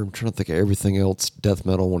Slayer. I'm trying to think of everything else. Death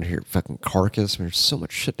metal, I want to hear fucking Carcass. I mean, there's so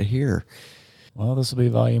much shit to hear. Well, this will be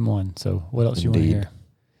volume 1. So what else you want to Indeed. hear?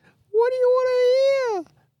 What do you want to hear?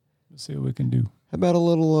 Let's see what we can do. How about a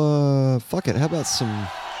little, fuck it. How about some...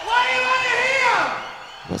 What do you want to hear?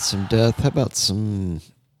 How about some death? How about some...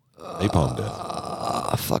 Napalm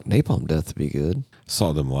Death. fuck, Napalm Death would be good.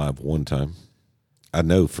 Saw them live one time. I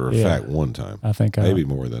know for a Yeah. fact one time. I think Maybe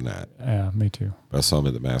more than that. Yeah, me too. But I saw them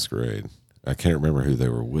at the Masquerade. I can't remember who they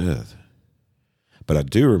were with. But I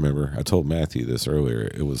do remember, I told Matthew this earlier,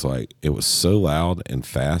 it was like, it was so loud and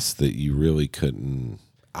fast that you really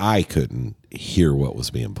I couldn't hear what was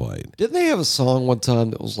being played. Didn't they have a song one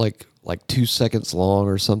time that was like 2 seconds long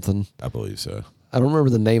or something? I believe so. I don't remember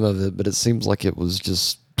the name of it, but it seems like it was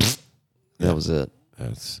just... That was it.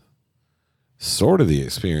 That's sort of the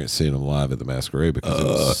experience seeing them live at the Masquerade because it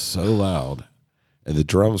was so loud. And the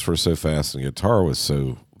drums were so fast and the guitar was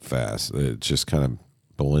so fast that it just kind of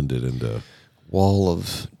blended into, Wall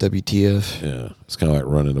of WTF. yeah, it's kind of like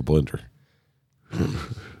running a blender.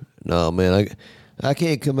 No, man, I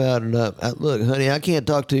can't come out and look, honey, I can't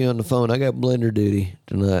talk to you on the phone. I got blender duty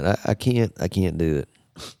tonight. I can't do it.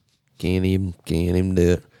 Can't even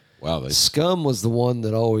do it. Wow, they Scum was the one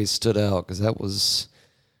that always stood out because I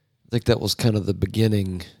think that was kind of the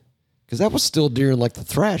beginning. Because that was still during like the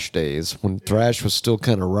thrash days when thrash was still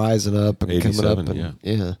kind of rising up and coming up. 87, And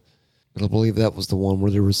yeah. But I believe that was the one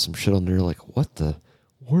where there was some shit on there like, what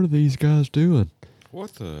are these guys doing?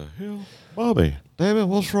 What the hell? Bobby. Damn it,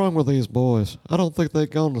 what's wrong with these boys? I don't think they've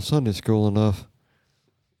gone to Sunday school enough.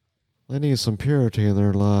 They need some purity in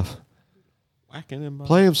their life. Whacking him.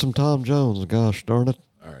 Play him some Tom Jones, gosh darn it.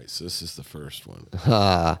 All right, so this is the first one.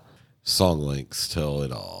 Ha. Song links tell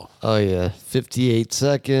it all. Oh, yeah. 58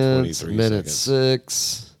 seconds, 23 minute seconds.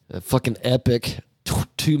 6. A fucking epic.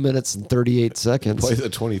 2 minutes and 38 seconds. Play the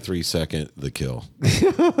 23-second, The Kill. It's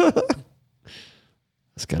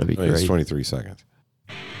got to be I mean, it's great. 23 seconds.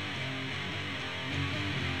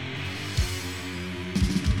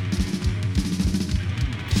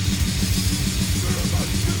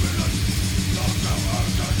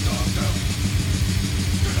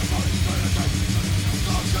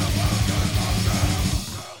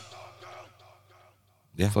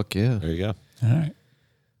 Yeah. Fuck yeah. There you go. All right.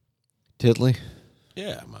 Tiddly.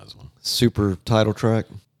 Yeah, might as well. Super title track.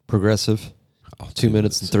 Progressive. Oh, 2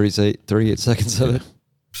 minutes and 38 seconds of it.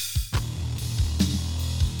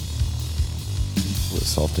 What a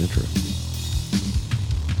soft intro.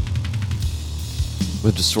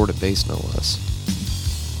 With distorted bass, no less.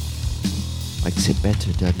 Likes it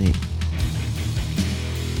better, doesn't he?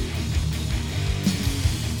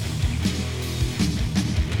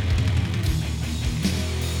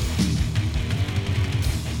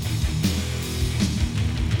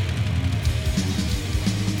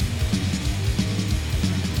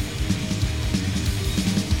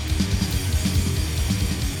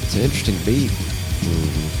 It's an interesting beat.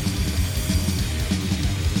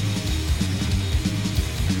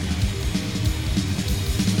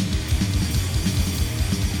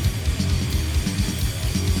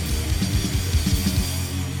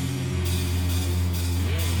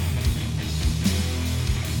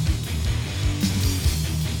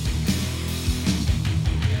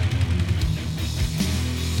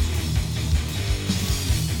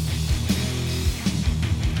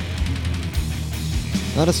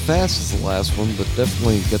 Not as fast as the last one, but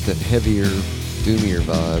definitely got that heavier, doomier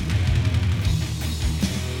vibe.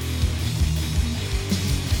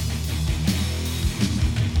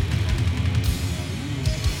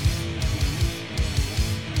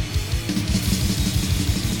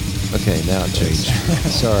 Okay, now it changed.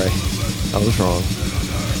 Sorry, I was wrong.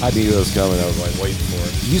 I knew it was coming. I was like waiting for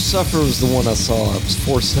it. You Suffer was the one I saw. It was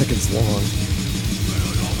 4 seconds long.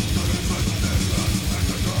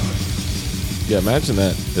 Yeah, imagine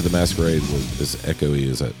that at the Masquerade was as echoey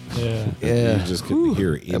as that. Yeah. Yeah. You just couldn't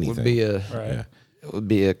hear anything. That would be a. Right. Yeah. It would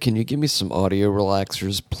be a. Can you give me some audio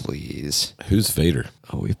relaxers, please? Who's Vader?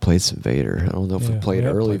 Oh, we've played some Vader. I don't know if we Yeah, played we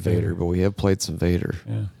have early played Vader, Vader. but we have played some Vader.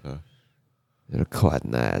 Yeah. They're quite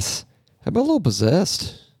nice. How about a little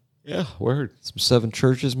Possessed? Yeah, word. Some Seven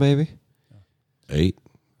Churches, maybe? 8,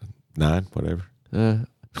 9, whatever. I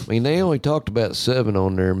mean, they only talked about 7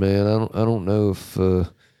 on there, man. I don't know if.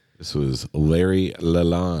 This was Larry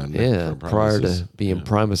Lalonde. Yeah, from prior Primuses. to being Yeah.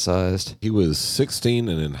 primicized. He was 16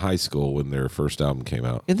 and in high school when their first album came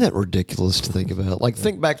out. Isn't that ridiculous to think about? Like,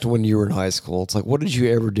 think back to when you were in high school. It's like, what did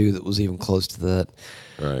you ever do that was even close to that?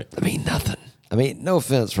 Right. I mean, nothing. I mean, no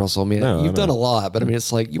offense, Russell. I mean, No, I you've done know. a lot, but I mean,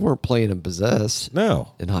 it's like you weren't playing in Possessed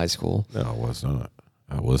No. in high school. No, I was not.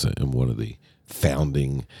 I wasn't in one of the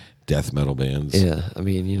founding death metal bands. Yeah, I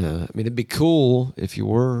mean, it'd be cool if you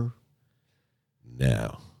were.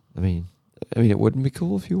 No. I mean, it wouldn't be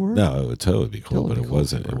cool if you were. No, it would totally be cool, Totally but it cool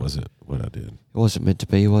wasn't. if you It were. wasn't what I did. It wasn't meant to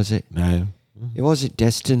be, was it? No. It wasn't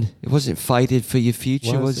destined. It wasn't fated for your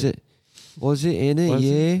future, was it? Was it in it? Was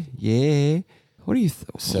Yeah, yeah. What do you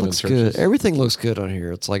think? Seven Looks Churches. good. Everything looks good on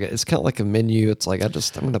here. It's like it's kind of like a menu. It's like I'm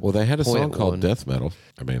gonna. Well, they had a point song called one. Death Metal.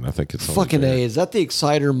 I mean, I think it's only Fucking fair. A. Is that the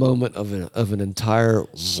exciter moment of an entire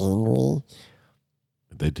genre?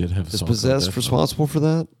 They did have a Is song called Possessed Death Metal. responsible for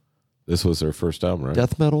that? This was their first album, right?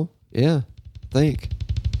 Death metal? Yeah, I think.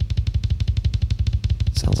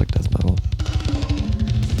 Sounds like death metal.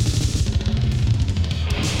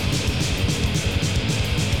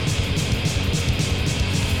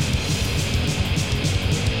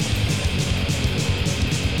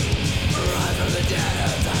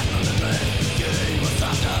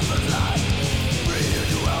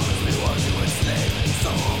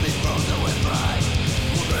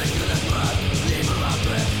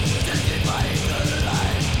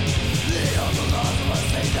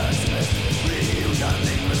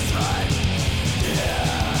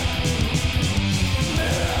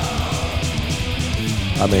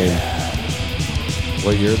 I mean,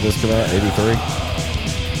 what year did this come out? 83?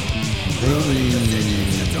 Maybe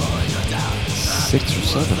 6 or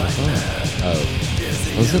 7, I thought. Oh,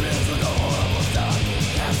 Was it?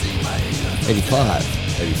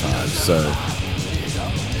 85. 85. So,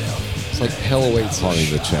 It's like Hell Awaits.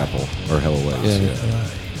 Haunting the Chapel, or Hell Awaits. Yeah.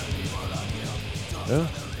 Yeah.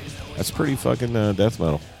 That's pretty fucking death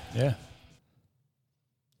metal. Yeah.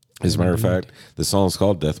 As a matter of fact, the song's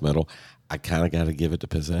called Death Metal. I kind of got to give it to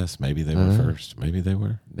Possessed. Maybe they were first. Maybe they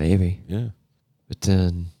were. Maybe. Yeah. But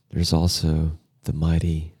then there's also the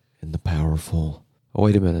mighty and the powerful. Oh,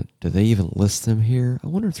 wait a minute. Do they even list them here? I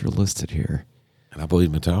wonder if they're listed here. And I believe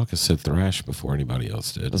Metallica said thrash before anybody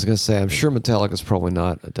else I did. was going to say, I'm sure Metallica's probably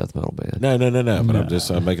not a death metal band. No. But No.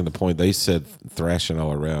 I'm making the point. They said thrashing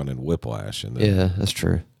all around and Whiplash, and then Yeah, that's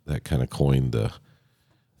true. that kind of coined the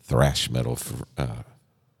thrash metal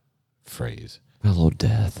phrase. A little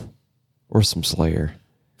death. Or some Slayer.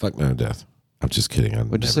 Fuck no death. I'm just kidding.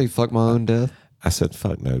 Would you say fuck my own death? I said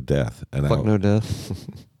fuck no death, and Fuck no death? I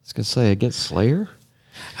was going to say, against Slayer?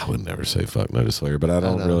 I would never say fuck no to Slayer, but I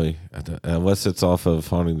don't know. really, unless it's off of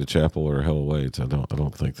Haunting the Chapel or Hell Awaits. I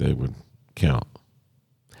don't think they would count.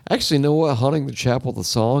 Actually, you know what? Haunting the Chapel, the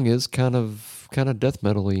song is kind of death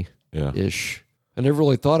metal-y Yeah. ish. I never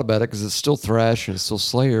really thought about it because it's still thrash and it's still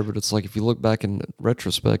Slayer, but it's like if you look back in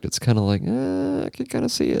retrospect, it's kind of like, I can kind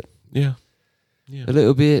of see it. Yeah. A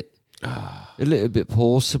little bit. A little bit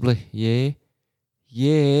possibly. Yeah.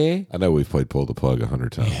 Yeah. I know we've played Pull the Plug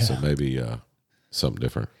 100 times, so maybe something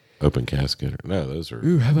different. Open Casket. No, those are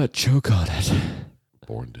Ooh, how about Choke on It?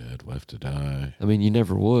 Born Dead, Left to Die. I mean, you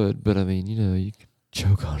never would, but I mean, you could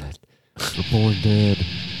choke on it. We're Born Dead.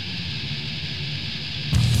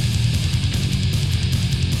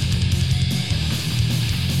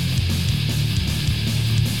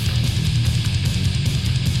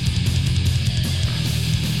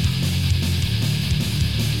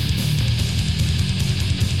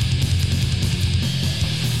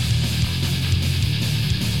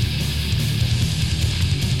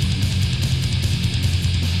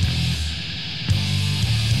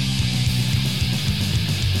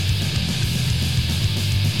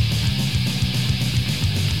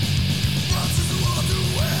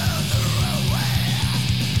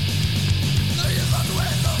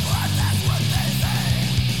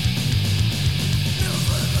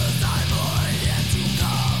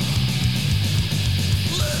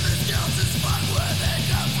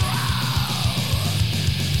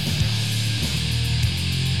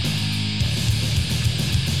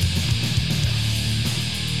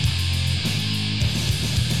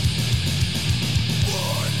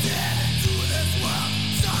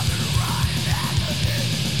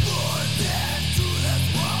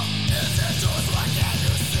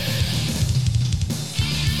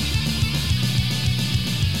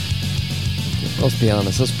 Let's be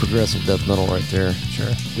honest, that's progressive death metal right there. Sure.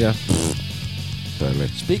 Yeah. Totally.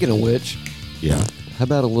 Speaking of which, Yeah. how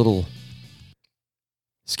about a little...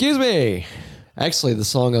 Excuse me! Actually, the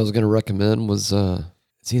song I was going to recommend was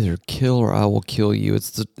it's either Kill or I Will Kill You. It's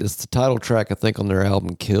the title track, I think, on their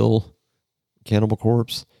album Kill, Cannibal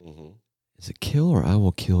Corpse. Is it Kill or I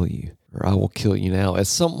Will Kill You? Or I Will Kill You Now? It's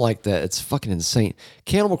something like that. It's fucking insane.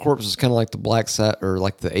 Cannibal Corpse is kind of like the Black Sabbath, or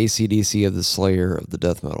like the AC/DC of the Slayer of the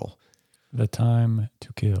death metal. The time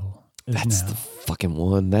to kill is That's now. the fucking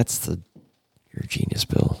one. You're a genius,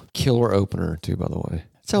 Bill. Killer opener, too, by the way.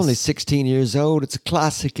 It's only 16 years old. It's a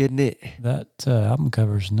classic, isn't it? That album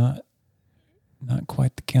cover's not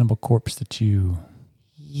quite the Cannibal Corpse that you.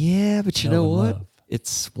 Yeah, but you know know and what? love.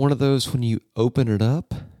 It's one of those when you open it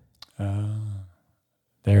up.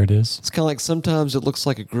 There it is. It's kind of like sometimes it looks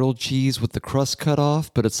like a grilled cheese with the crust cut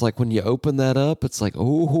off, but it's like when you open that up, it's like,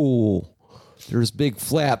 oh, there's big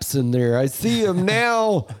flaps in there. I see them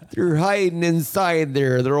now. They're hiding inside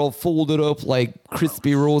there. They're all folded up like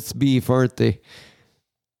crispy roast beef, aren't they?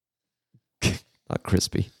 Not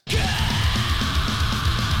crispy.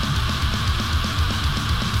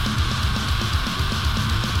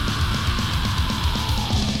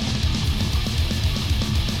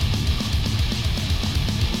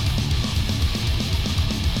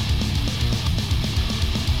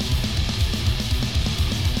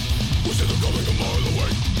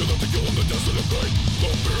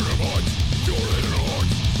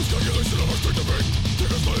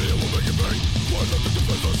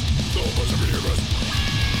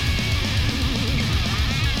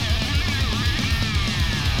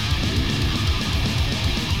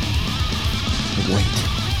 Wait.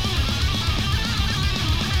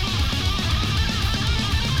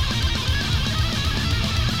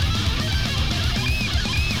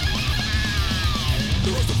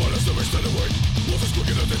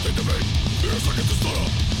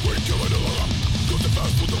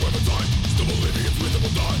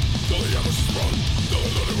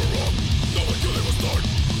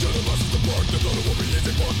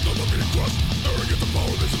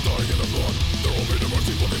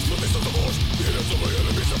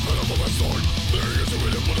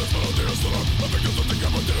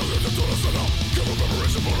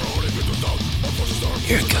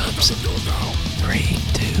 Here it comes. 3,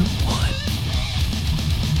 2, 1.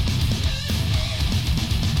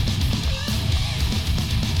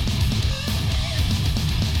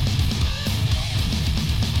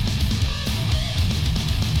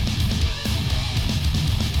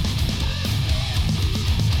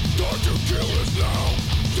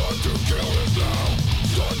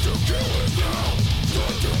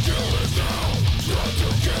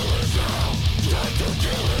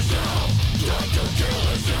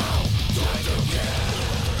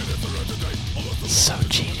 So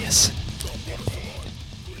genius.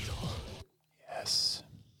 Yes.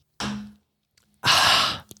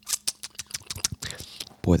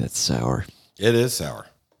 Boy, that's sour. It is sour.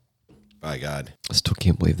 By God. I still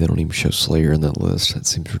can't believe they don't even show Slayer in that list. That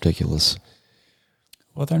seems ridiculous.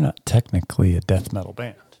 Well, they're not technically a death metal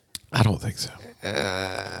band. I don't think so.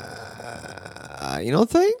 You don't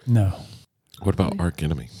think? No. What about Arch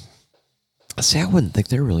Enemy? See, I wouldn't think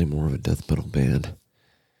they're really more of a death metal band.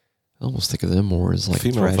 I almost think of them more as like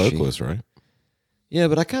Female thrashy. vocalist, right? Yeah,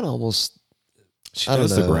 but I kind of almost... She I don't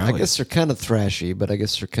does the know. I growling. guess they're kind of thrashy, but I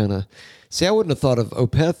guess they're kind of... See, I wouldn't have thought of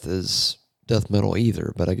Opeth as death metal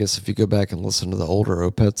either, but I guess if you go back and listen to the older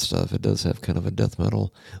Opeth stuff, it does have kind of a death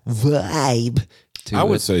metal vibe to I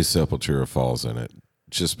would it. say Sepultura falls in it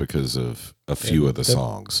just because of a few of the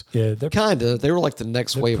songs. Yeah, they're Kind of. They were like the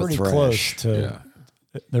next wave of pretty thrash. close to.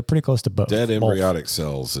 Yeah. They're pretty close to both. Dead Both. Embryonic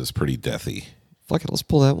Cells is pretty deathy. Fuck it, let's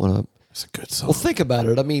pull that one up. It's a good song. Well, think about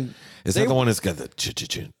it. I mean, Is they- that the one that's got the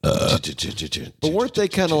But weren't they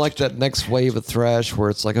kind of like that next wave of thrash where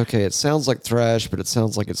it's like, okay, it sounds like thrash, but it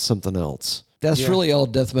sounds like it's something else? That's really all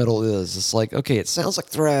death metal is. It's like, okay, it sounds like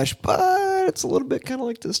thrash, but it's a little bit kind of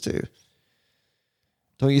like this too.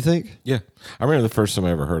 Don't you think? Yeah. I remember the first time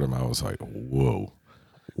I ever heard him, I was like, whoa.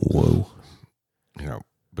 Whoa. You know,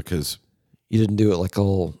 because, You didn't do it like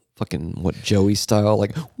all fucking, Joey style?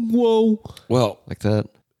 Like, whoa. well, Like that?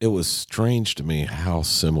 it was strange to me how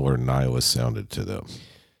similar Nihilus sounded to them.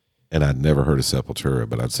 And I'd never heard of Sepultura,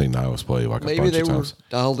 but I'd seen Nihilus play like a Maybe bunch they of were times.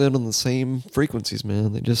 dialed in on the same frequencies,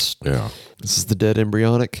 man. They just, Yeah. this is the Dead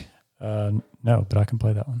Embryonic. No, but I can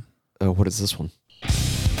play that one. Oh, what is this one?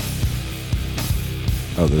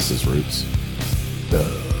 Oh, this is Roots.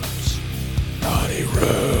 Naughty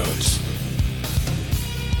Roots.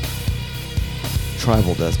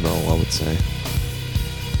 Tribal death metal, I would say.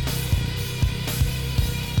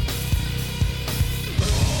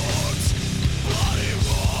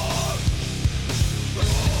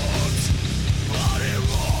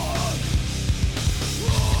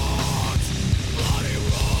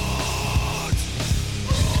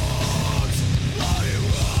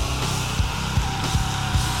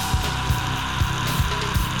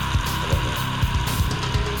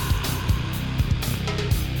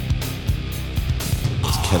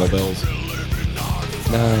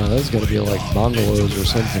 kettlebells? No, those got to be like bungalows or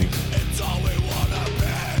something.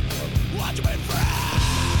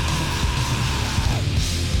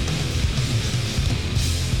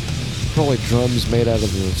 Probably drums made out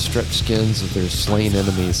of the stretched skins of their slain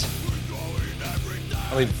enemies.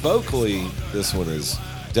 I mean, vocally, this one is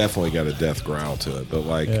definitely got a death growl to it, but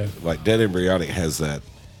Yeah. like Dead Embryonic has that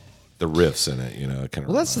the riffs in it, you know. Kind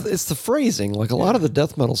of. Well, it's the phrasing. Like a lot of the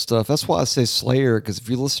death metal stuff. That's why I say Slayer, because if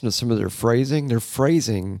you listen to some of their phrasing,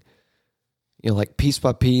 you know, like Piece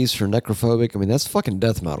by Piece or Necrophobic. I mean, that's fucking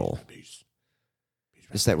death metal.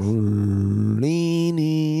 It's that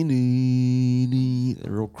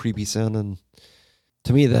real creepy sounding.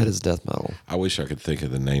 To me, that is death metal. I wish I could think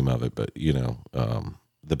of the name of it, but you know,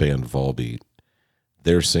 the band Volbeat,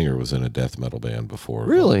 their singer was in a death metal band before.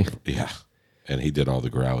 Really? Yeah, and he did all the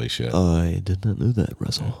growly shit. I did not know that,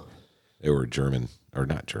 Russell. They were German, or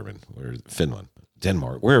not German, where Finland,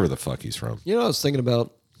 Denmark, wherever the fuck he's from. You know, I was thinking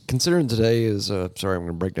about considering today is. Sorry, I'm going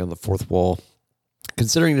to break down the fourth wall.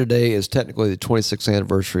 Considering today is technically the 26th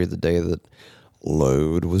anniversary of the day that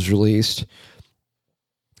Load was released,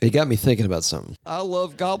 it got me thinking about something. I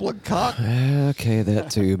love Goblin Cock. Okay, that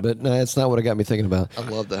too, but no, it's not what it got me thinking about. I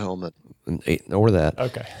love the helmet. Or that.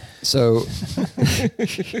 Okay. So,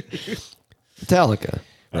 Metallica.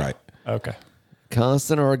 Right. Okay.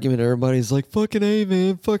 Constant argument. Everybody's like, fucking A,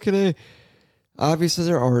 man, fucking A. Obviously,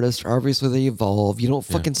 they're artists. Obviously, they evolve. You don't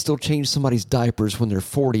fucking still change somebody's diapers when they're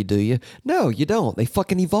 40, do you? No, you don't. They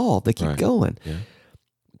fucking evolve. They keep Right. going. Yeah.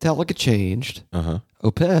 Metallica changed. Uh-huh.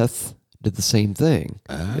 Opeth did the same thing.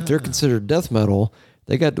 If they're considered death metal,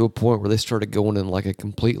 they got to a point where they started going in like a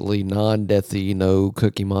completely non-deathy, no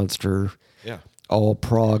Cookie Monster, Yeah. all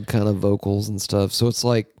prog kind of vocals and stuff. So it's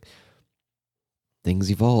like things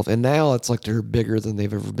evolve. And now it's like they're bigger than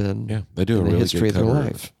they've ever been. Yeah. They do a in the really history good of their cover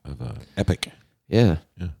life. of Epic. Yeah.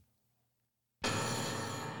 Yeah.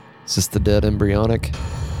 Is this the Dead Embryonic? I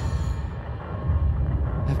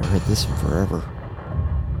haven't heard this in forever.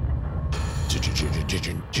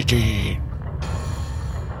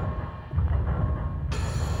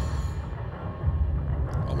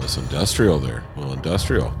 Almost industrial there. Well,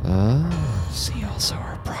 industrial. See also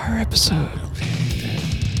our prior episode.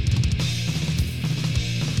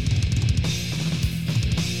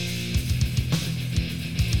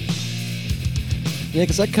 Yeah,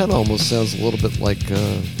 because that kind of almost sounds a little bit like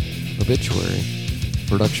Obituary,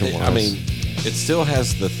 production-wise. I mean, it still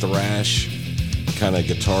has the thrash kind of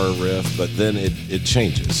guitar riff, but then it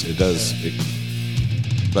changes. It does.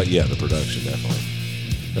 But yeah, the production definitely.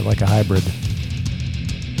 They're like a hybrid.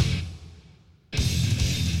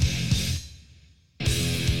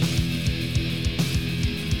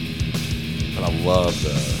 And I love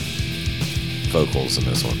the vocals in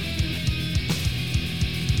this one.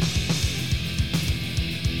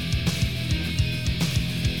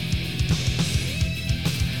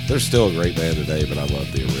 They're still a great band today, but I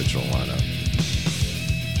love the original lineup.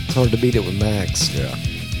 It's hard to beat it with Max. Yeah.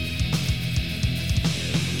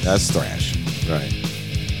 That's thrash. Right.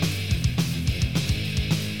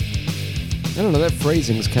 I don't know, that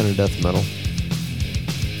phrasing is kind of death metal.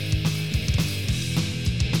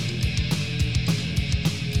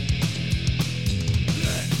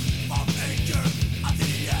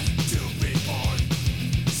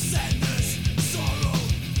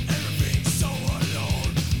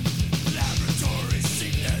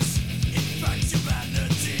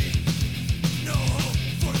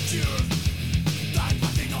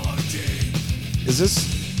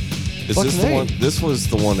 Is Fucking this the A. one? This was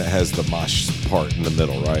the one that has the mosh part in the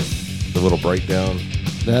middle, right? The little breakdown.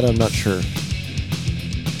 That I'm not sure.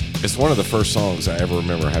 It's one of the first songs I ever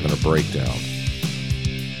remember having a breakdown.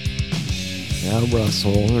 Now,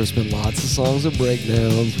 Russell, there's been lots of songs with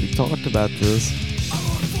breakdowns. We talked about this.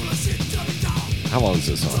 How long is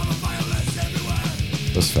this song?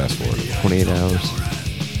 Let's fast forward. 28 hours.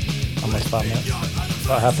 Almost 5 minutes.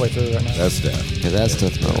 About halfway through right now. That's death. Yeah, that's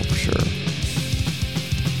death metal for sure.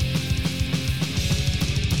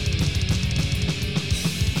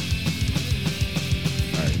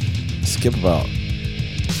 All right. Skip about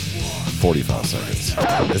 45 seconds.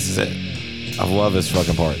 This is it. I love this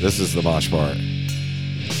fucking part. This is the mosh part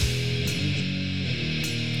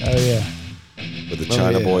Oh, yeah. with the Oh,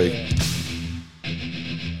 China yeah. boy.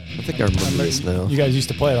 I think I remember this now. You guys used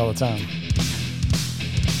to play it all the time.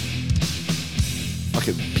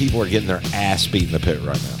 Fucking people are getting their ass beat in the pit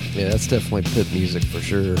right now. Yeah, that's definitely pit music for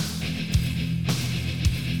sure.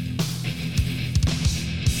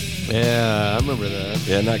 Yeah, I remember that.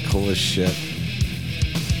 Yeah, isn't that cool as shit?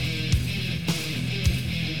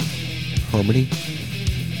 Harmony.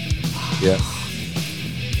 Yeah.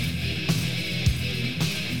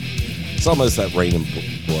 It's almost that rain and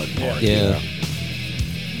blood part. Yeah.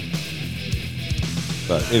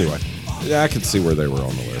 But anyway, yeah, I can see where they were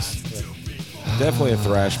on the list. Definitely a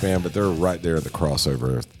thrash band, but they're right there at the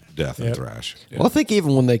crossover of death and thrash. Yeah. Well, I think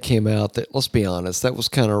even when they came out, that, let's be honest, that was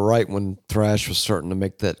kind of right when thrash was starting to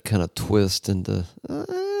make that kind of twist into,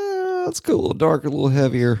 let's go a little darker, a little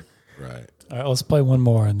heavier. Right. All right, let's play one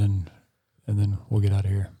more, and then we'll get out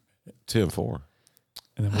of here, 10-4.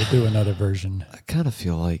 and then we'll do another version. I kind of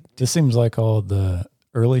feel like This seems like all the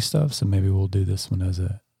early stuff, so maybe we'll do this one as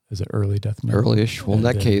an early death metal. early-ish. Well, in and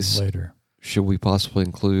that then case, later. should we possibly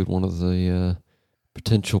include one of the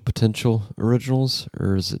potential originals,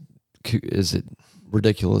 or is it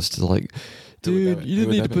ridiculous to like, dude, you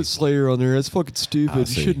didn't need to put Slayer on there. That's fucking stupid. You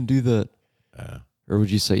see. shouldn't do that. Or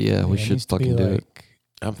would you say, yeah, we it should needs to be fucking do it? like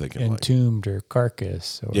I'm thinking like, Entombed or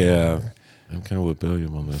Carcass. Or yeah. I'm kind of with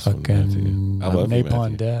Billiam on this one, fucking Matthew. I love you,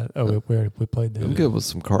 Napalm Matthew. Death. Oh, we played that. I'm good with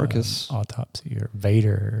some Carcass. Autopsy or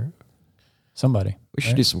Vader or somebody. We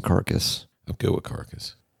should do some Carcass. I'm good with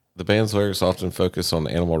Carcass. The band's lyrics often focus on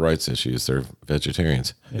animal rights issues. They're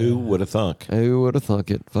vegetarians. Who would have thunk? Who would have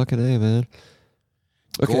thunk it? Fucking A, man.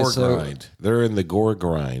 Okay, Gore so grind. They're in the gore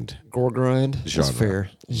grind. gore grind. Genre. That's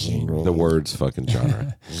fair. The words fucking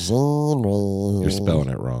genre. You're spelling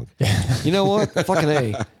it wrong. You know what? Fucking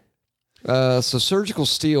A. So Surgical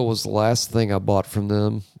Steel was the last thing I bought from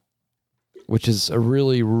them, which is a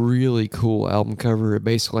really, really cool album cover. It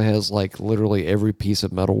basically has like literally every piece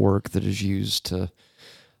of metalwork that is used to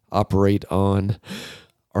operate on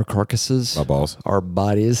our carcasses, My balls. our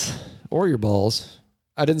bodies, or your balls.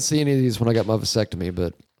 I didn't see any of these when I got my vasectomy,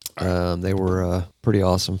 but they were pretty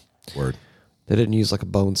awesome. Word. They didn't use like a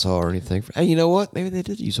bone saw or anything. Hey, you know what? Maybe they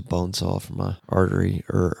did use a bone saw for my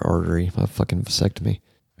my fucking vasectomy.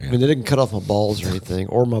 I mean, they didn't cut off my balls or anything,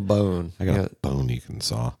 or my bone. I got a bone you can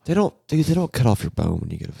saw. They don't cut off your bone when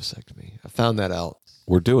you get a vasectomy. I found that out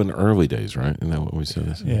We're doing early days, right? Isn't that what we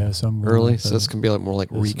said? Yeah, so I'm going early. with So this can be like more like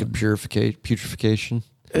this putrefaction.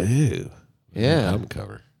 Ew. Yeah. Album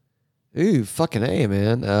cover. Ooh, fucking A,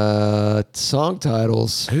 man. Song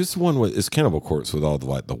titles. Who's the one with? It's Cannibal Corpse with all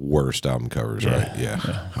the worst album covers, right? Yeah.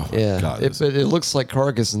 Oh my Yeah, God, it looks like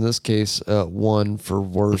Carcass in this case won for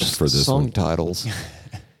worst For this song one. titles.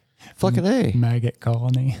 Fucking A. Maggot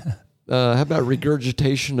Colony. How about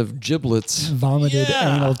Regurgitation of Giblets? Vomited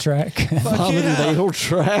anal track. Vomited anal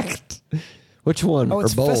tract. Which one? Oh,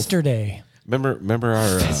 it's or both? Fester Day. Remember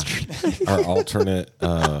our alternate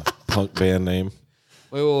punk band name?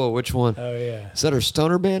 Wait, which one? Oh, yeah. Is that our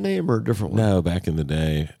stoner band name or a different one? No, back in the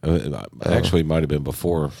day. Actually, it might have been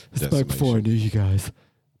before. Decimation. knew you guys.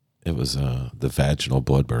 It was the vaginal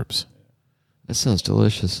blood burps. That sounds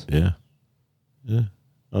delicious. Yeah. Yeah.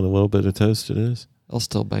 On a little bit of toast, it is. I'll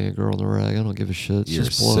still bang a girl in the rag. I don't give a shit. It's You're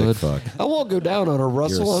just a blood. sick fuck. I won't go down on her,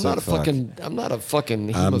 Russell. You're a I'm not a sick fuck. fucking. I'm not a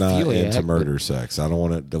fucking I'm not hemophiliac. into murder sex. I don't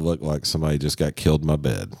want it to look like somebody just got killed in my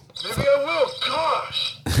bed. Maybe I will.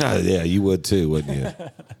 Gosh. Yeah, you would too, wouldn't you?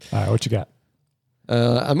 All right, what you got?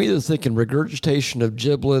 I'm either thinking regurgitation of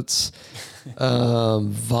giblets,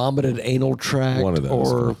 vomited anal tract, One of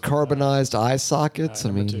those, or bro. carbonized eye sockets.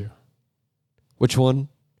 Number two. Which one?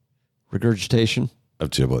 Regurgitation. Of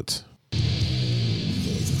giblets.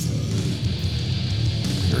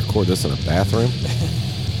 You record this in a bathroom?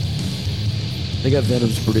 They got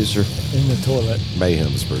Venom's producer. In the toilet.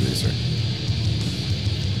 Mayhem's producer.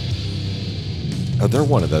 Oh, they're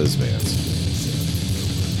one of those bands.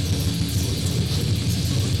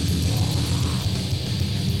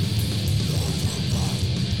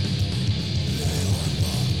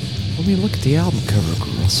 I mean, look at the album cover,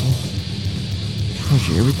 Russell. Tells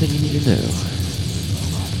you everything you need to know.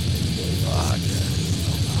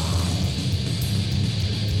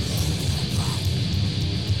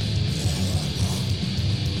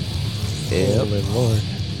 Yep. Holy Lord.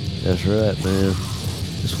 That's right, man.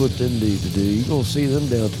 That's what them need to do. You're going to see them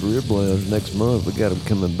down at the Rib Lounge next month. We got them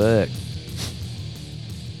coming back.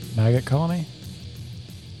 Maggot Colony?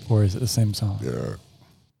 Or is it the same song? Yeah.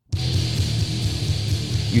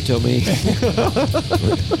 You tell me.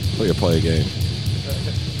 We can play a game.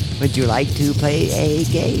 Would you like to play a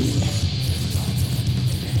game?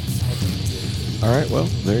 All right, well,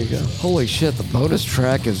 there you go. Holy shit, the bonus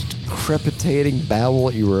track is Crepitating Bowel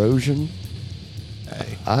Erosion.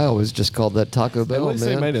 Hey. I always just called that Taco At Bell, least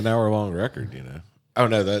they man. made an hour-long record, you know. Oh,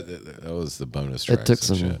 no, that was the bonus track. It took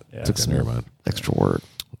some, Shit. took Okay, some never mind. extra work.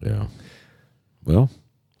 Yeah. Well,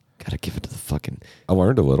 Gotta give it to the fucking... I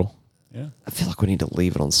learned a little. Yeah. I feel like we need to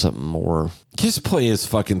leave it on something more... Just play his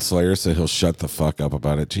fucking Slayer so he'll shut the fuck up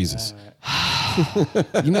about it. Jesus.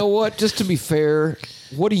 You know what? Just to be fair,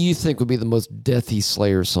 what do you think would be the most deathy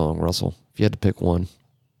Slayer song, Russell? If you had to pick one.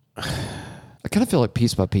 kind of feel like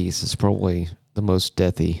Piece by Piece is probably the most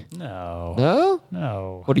deathy. No. No?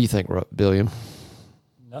 No. What do you think, Billiam?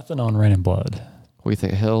 Nothing on Rain and Blood. What do you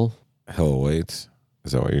think? Hell? Hell awaits.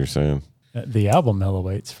 Is that what you're saying? The album Hell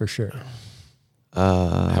Awaits for sure.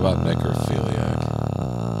 How about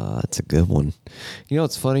necrophiliac? That's a good one. You know,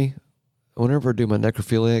 it's funny. Whenever I do my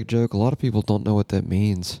necrophiliac joke, a lot of people don't know what that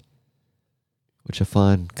means, which I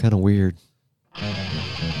find kind of weird.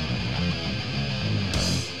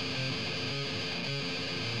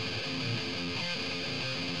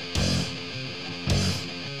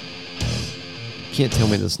 You can't tell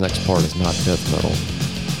me this next part is not death metal.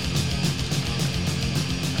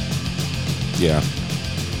 Yeah.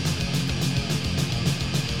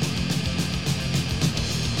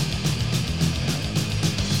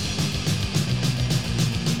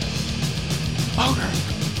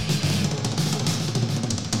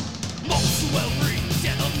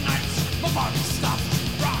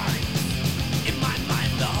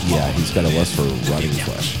 Yeah, he's got a lust for rotting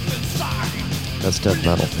flesh. That's death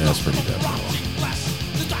metal. Yeah, that's pretty death metal.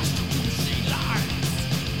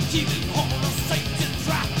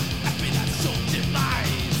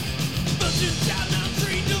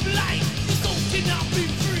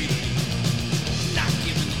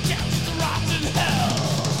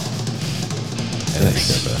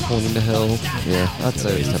 Pulling into hell. Yeah, I'd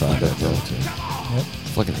say it's definitely death metal too. Yep.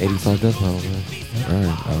 Fucking 85 death metal, man. All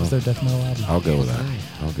right, That was their death metal album. I'll go with that.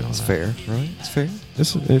 I'll go with It's that. fair, right? It's fair.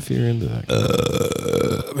 This is, if you're into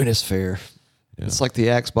that. I mean, it's fair. Yeah. It's like the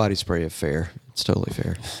Axe body spray of fair. It's totally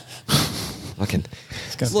fair. Fucking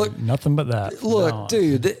It's gonna look, be nothing but that. look, No.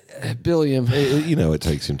 dude, Billiam. You know, it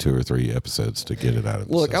takes him 2 or 3 episodes to get it out of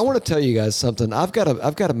the Look, I system. want to tell you guys something. I've got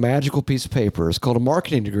a magical piece of paper. It's called a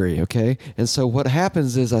marketing degree, okay? And so what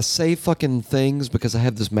happens is I say fucking things because I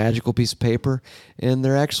have this magical piece of paper, and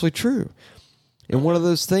they're actually true. And one of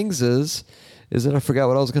those things is that I forgot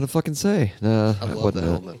what I was going to fucking say. I love that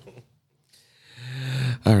element.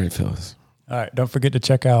 All right, fellas. All right. Don't forget to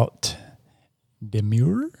check out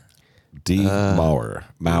Demure. D. Mauer.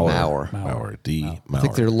 Mauer. D. Mauer. I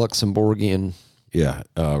think they're Luxembourgian. Yeah,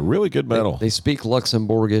 really good metal. They speak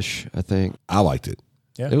Luxembourgish, I think. I liked it.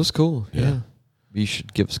 Yeah. It was cool. Yeah. You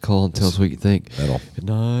should give us a call and tell us what you think. Metal.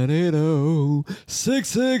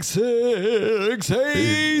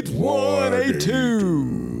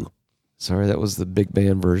 980-666-8182. Sorry, that was the big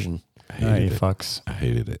band version. I Hey, hated it. fucks. I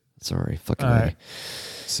hated it. Sorry. Fucking All A. right.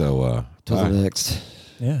 So, Till bye. the next.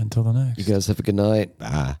 Yeah. Until the next. You guys have a good night.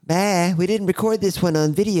 Bye. Bye. We didn't record this one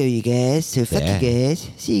on video, you guys. So fuck Yeah. you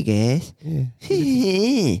guys. See you guys.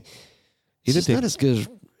 It's just not as good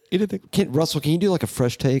as... Russell, can you do like a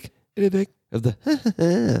fresh take of the... It's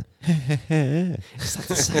not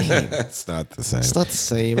the same. It's not the same. It's not the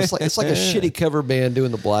same. It's like a shitty cover band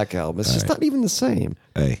doing the Black Album. It's just not even the same.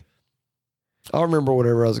 Hey, I'll remember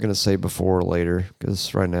whatever I was going to say before or later,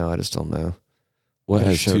 because right now I just don't know. what What a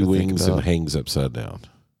has show 2 to think wings and about. hangs upside down?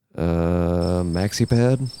 Maxi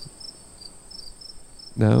Pad?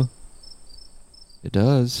 No. It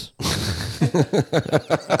does.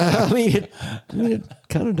 I mean, it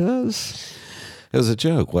kind of does. It was a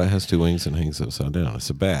joke. What has 2 wings and hangs upside down? It's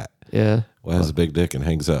a bat. Yeah. What has a big dick and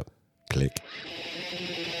hangs up? Click.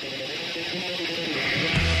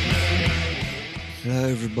 Hello,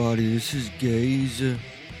 everybody. This is Gazer,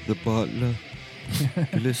 the butler.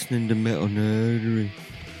 You're listening to Metal Nerdery.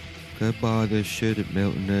 Go buy their shit at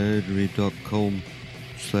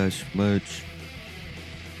metalnerdery.com/merch.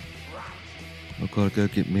 I've got to go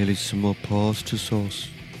get Millie some more pasta sauce.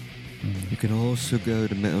 You can also go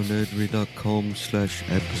to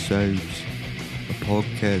metalnerdery.com/episodes, a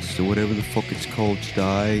podcast, or whatever the fuck it's called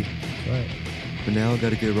today. Right. But now I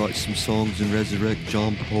gotta go write some songs and resurrect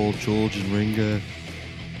John, Paul, George, and Ringo.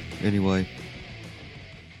 Anyway.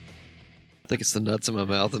 I think it's the nuts in my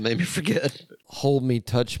mouth that made me forget. Hold me,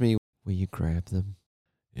 touch me. Will you grab them?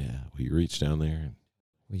 Yeah. Will you reach down there? And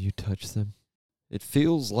Will you touch them? It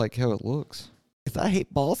feels like how it looks. Because I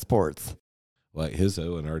hate ball sports. like his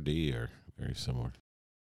O and RD are very similar.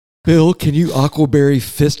 Bill, can you Aquaberry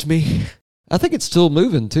fist me? I think it's still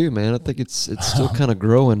moving too, man. I think it's still kind of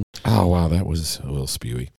growing. Oh, wow. That was a little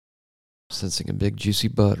spewy. Sensing a big juicy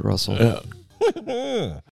butt, Russell. Yeah.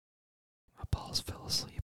 My balls fell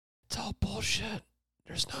asleep. It's all bullshit.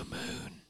 There's no moon.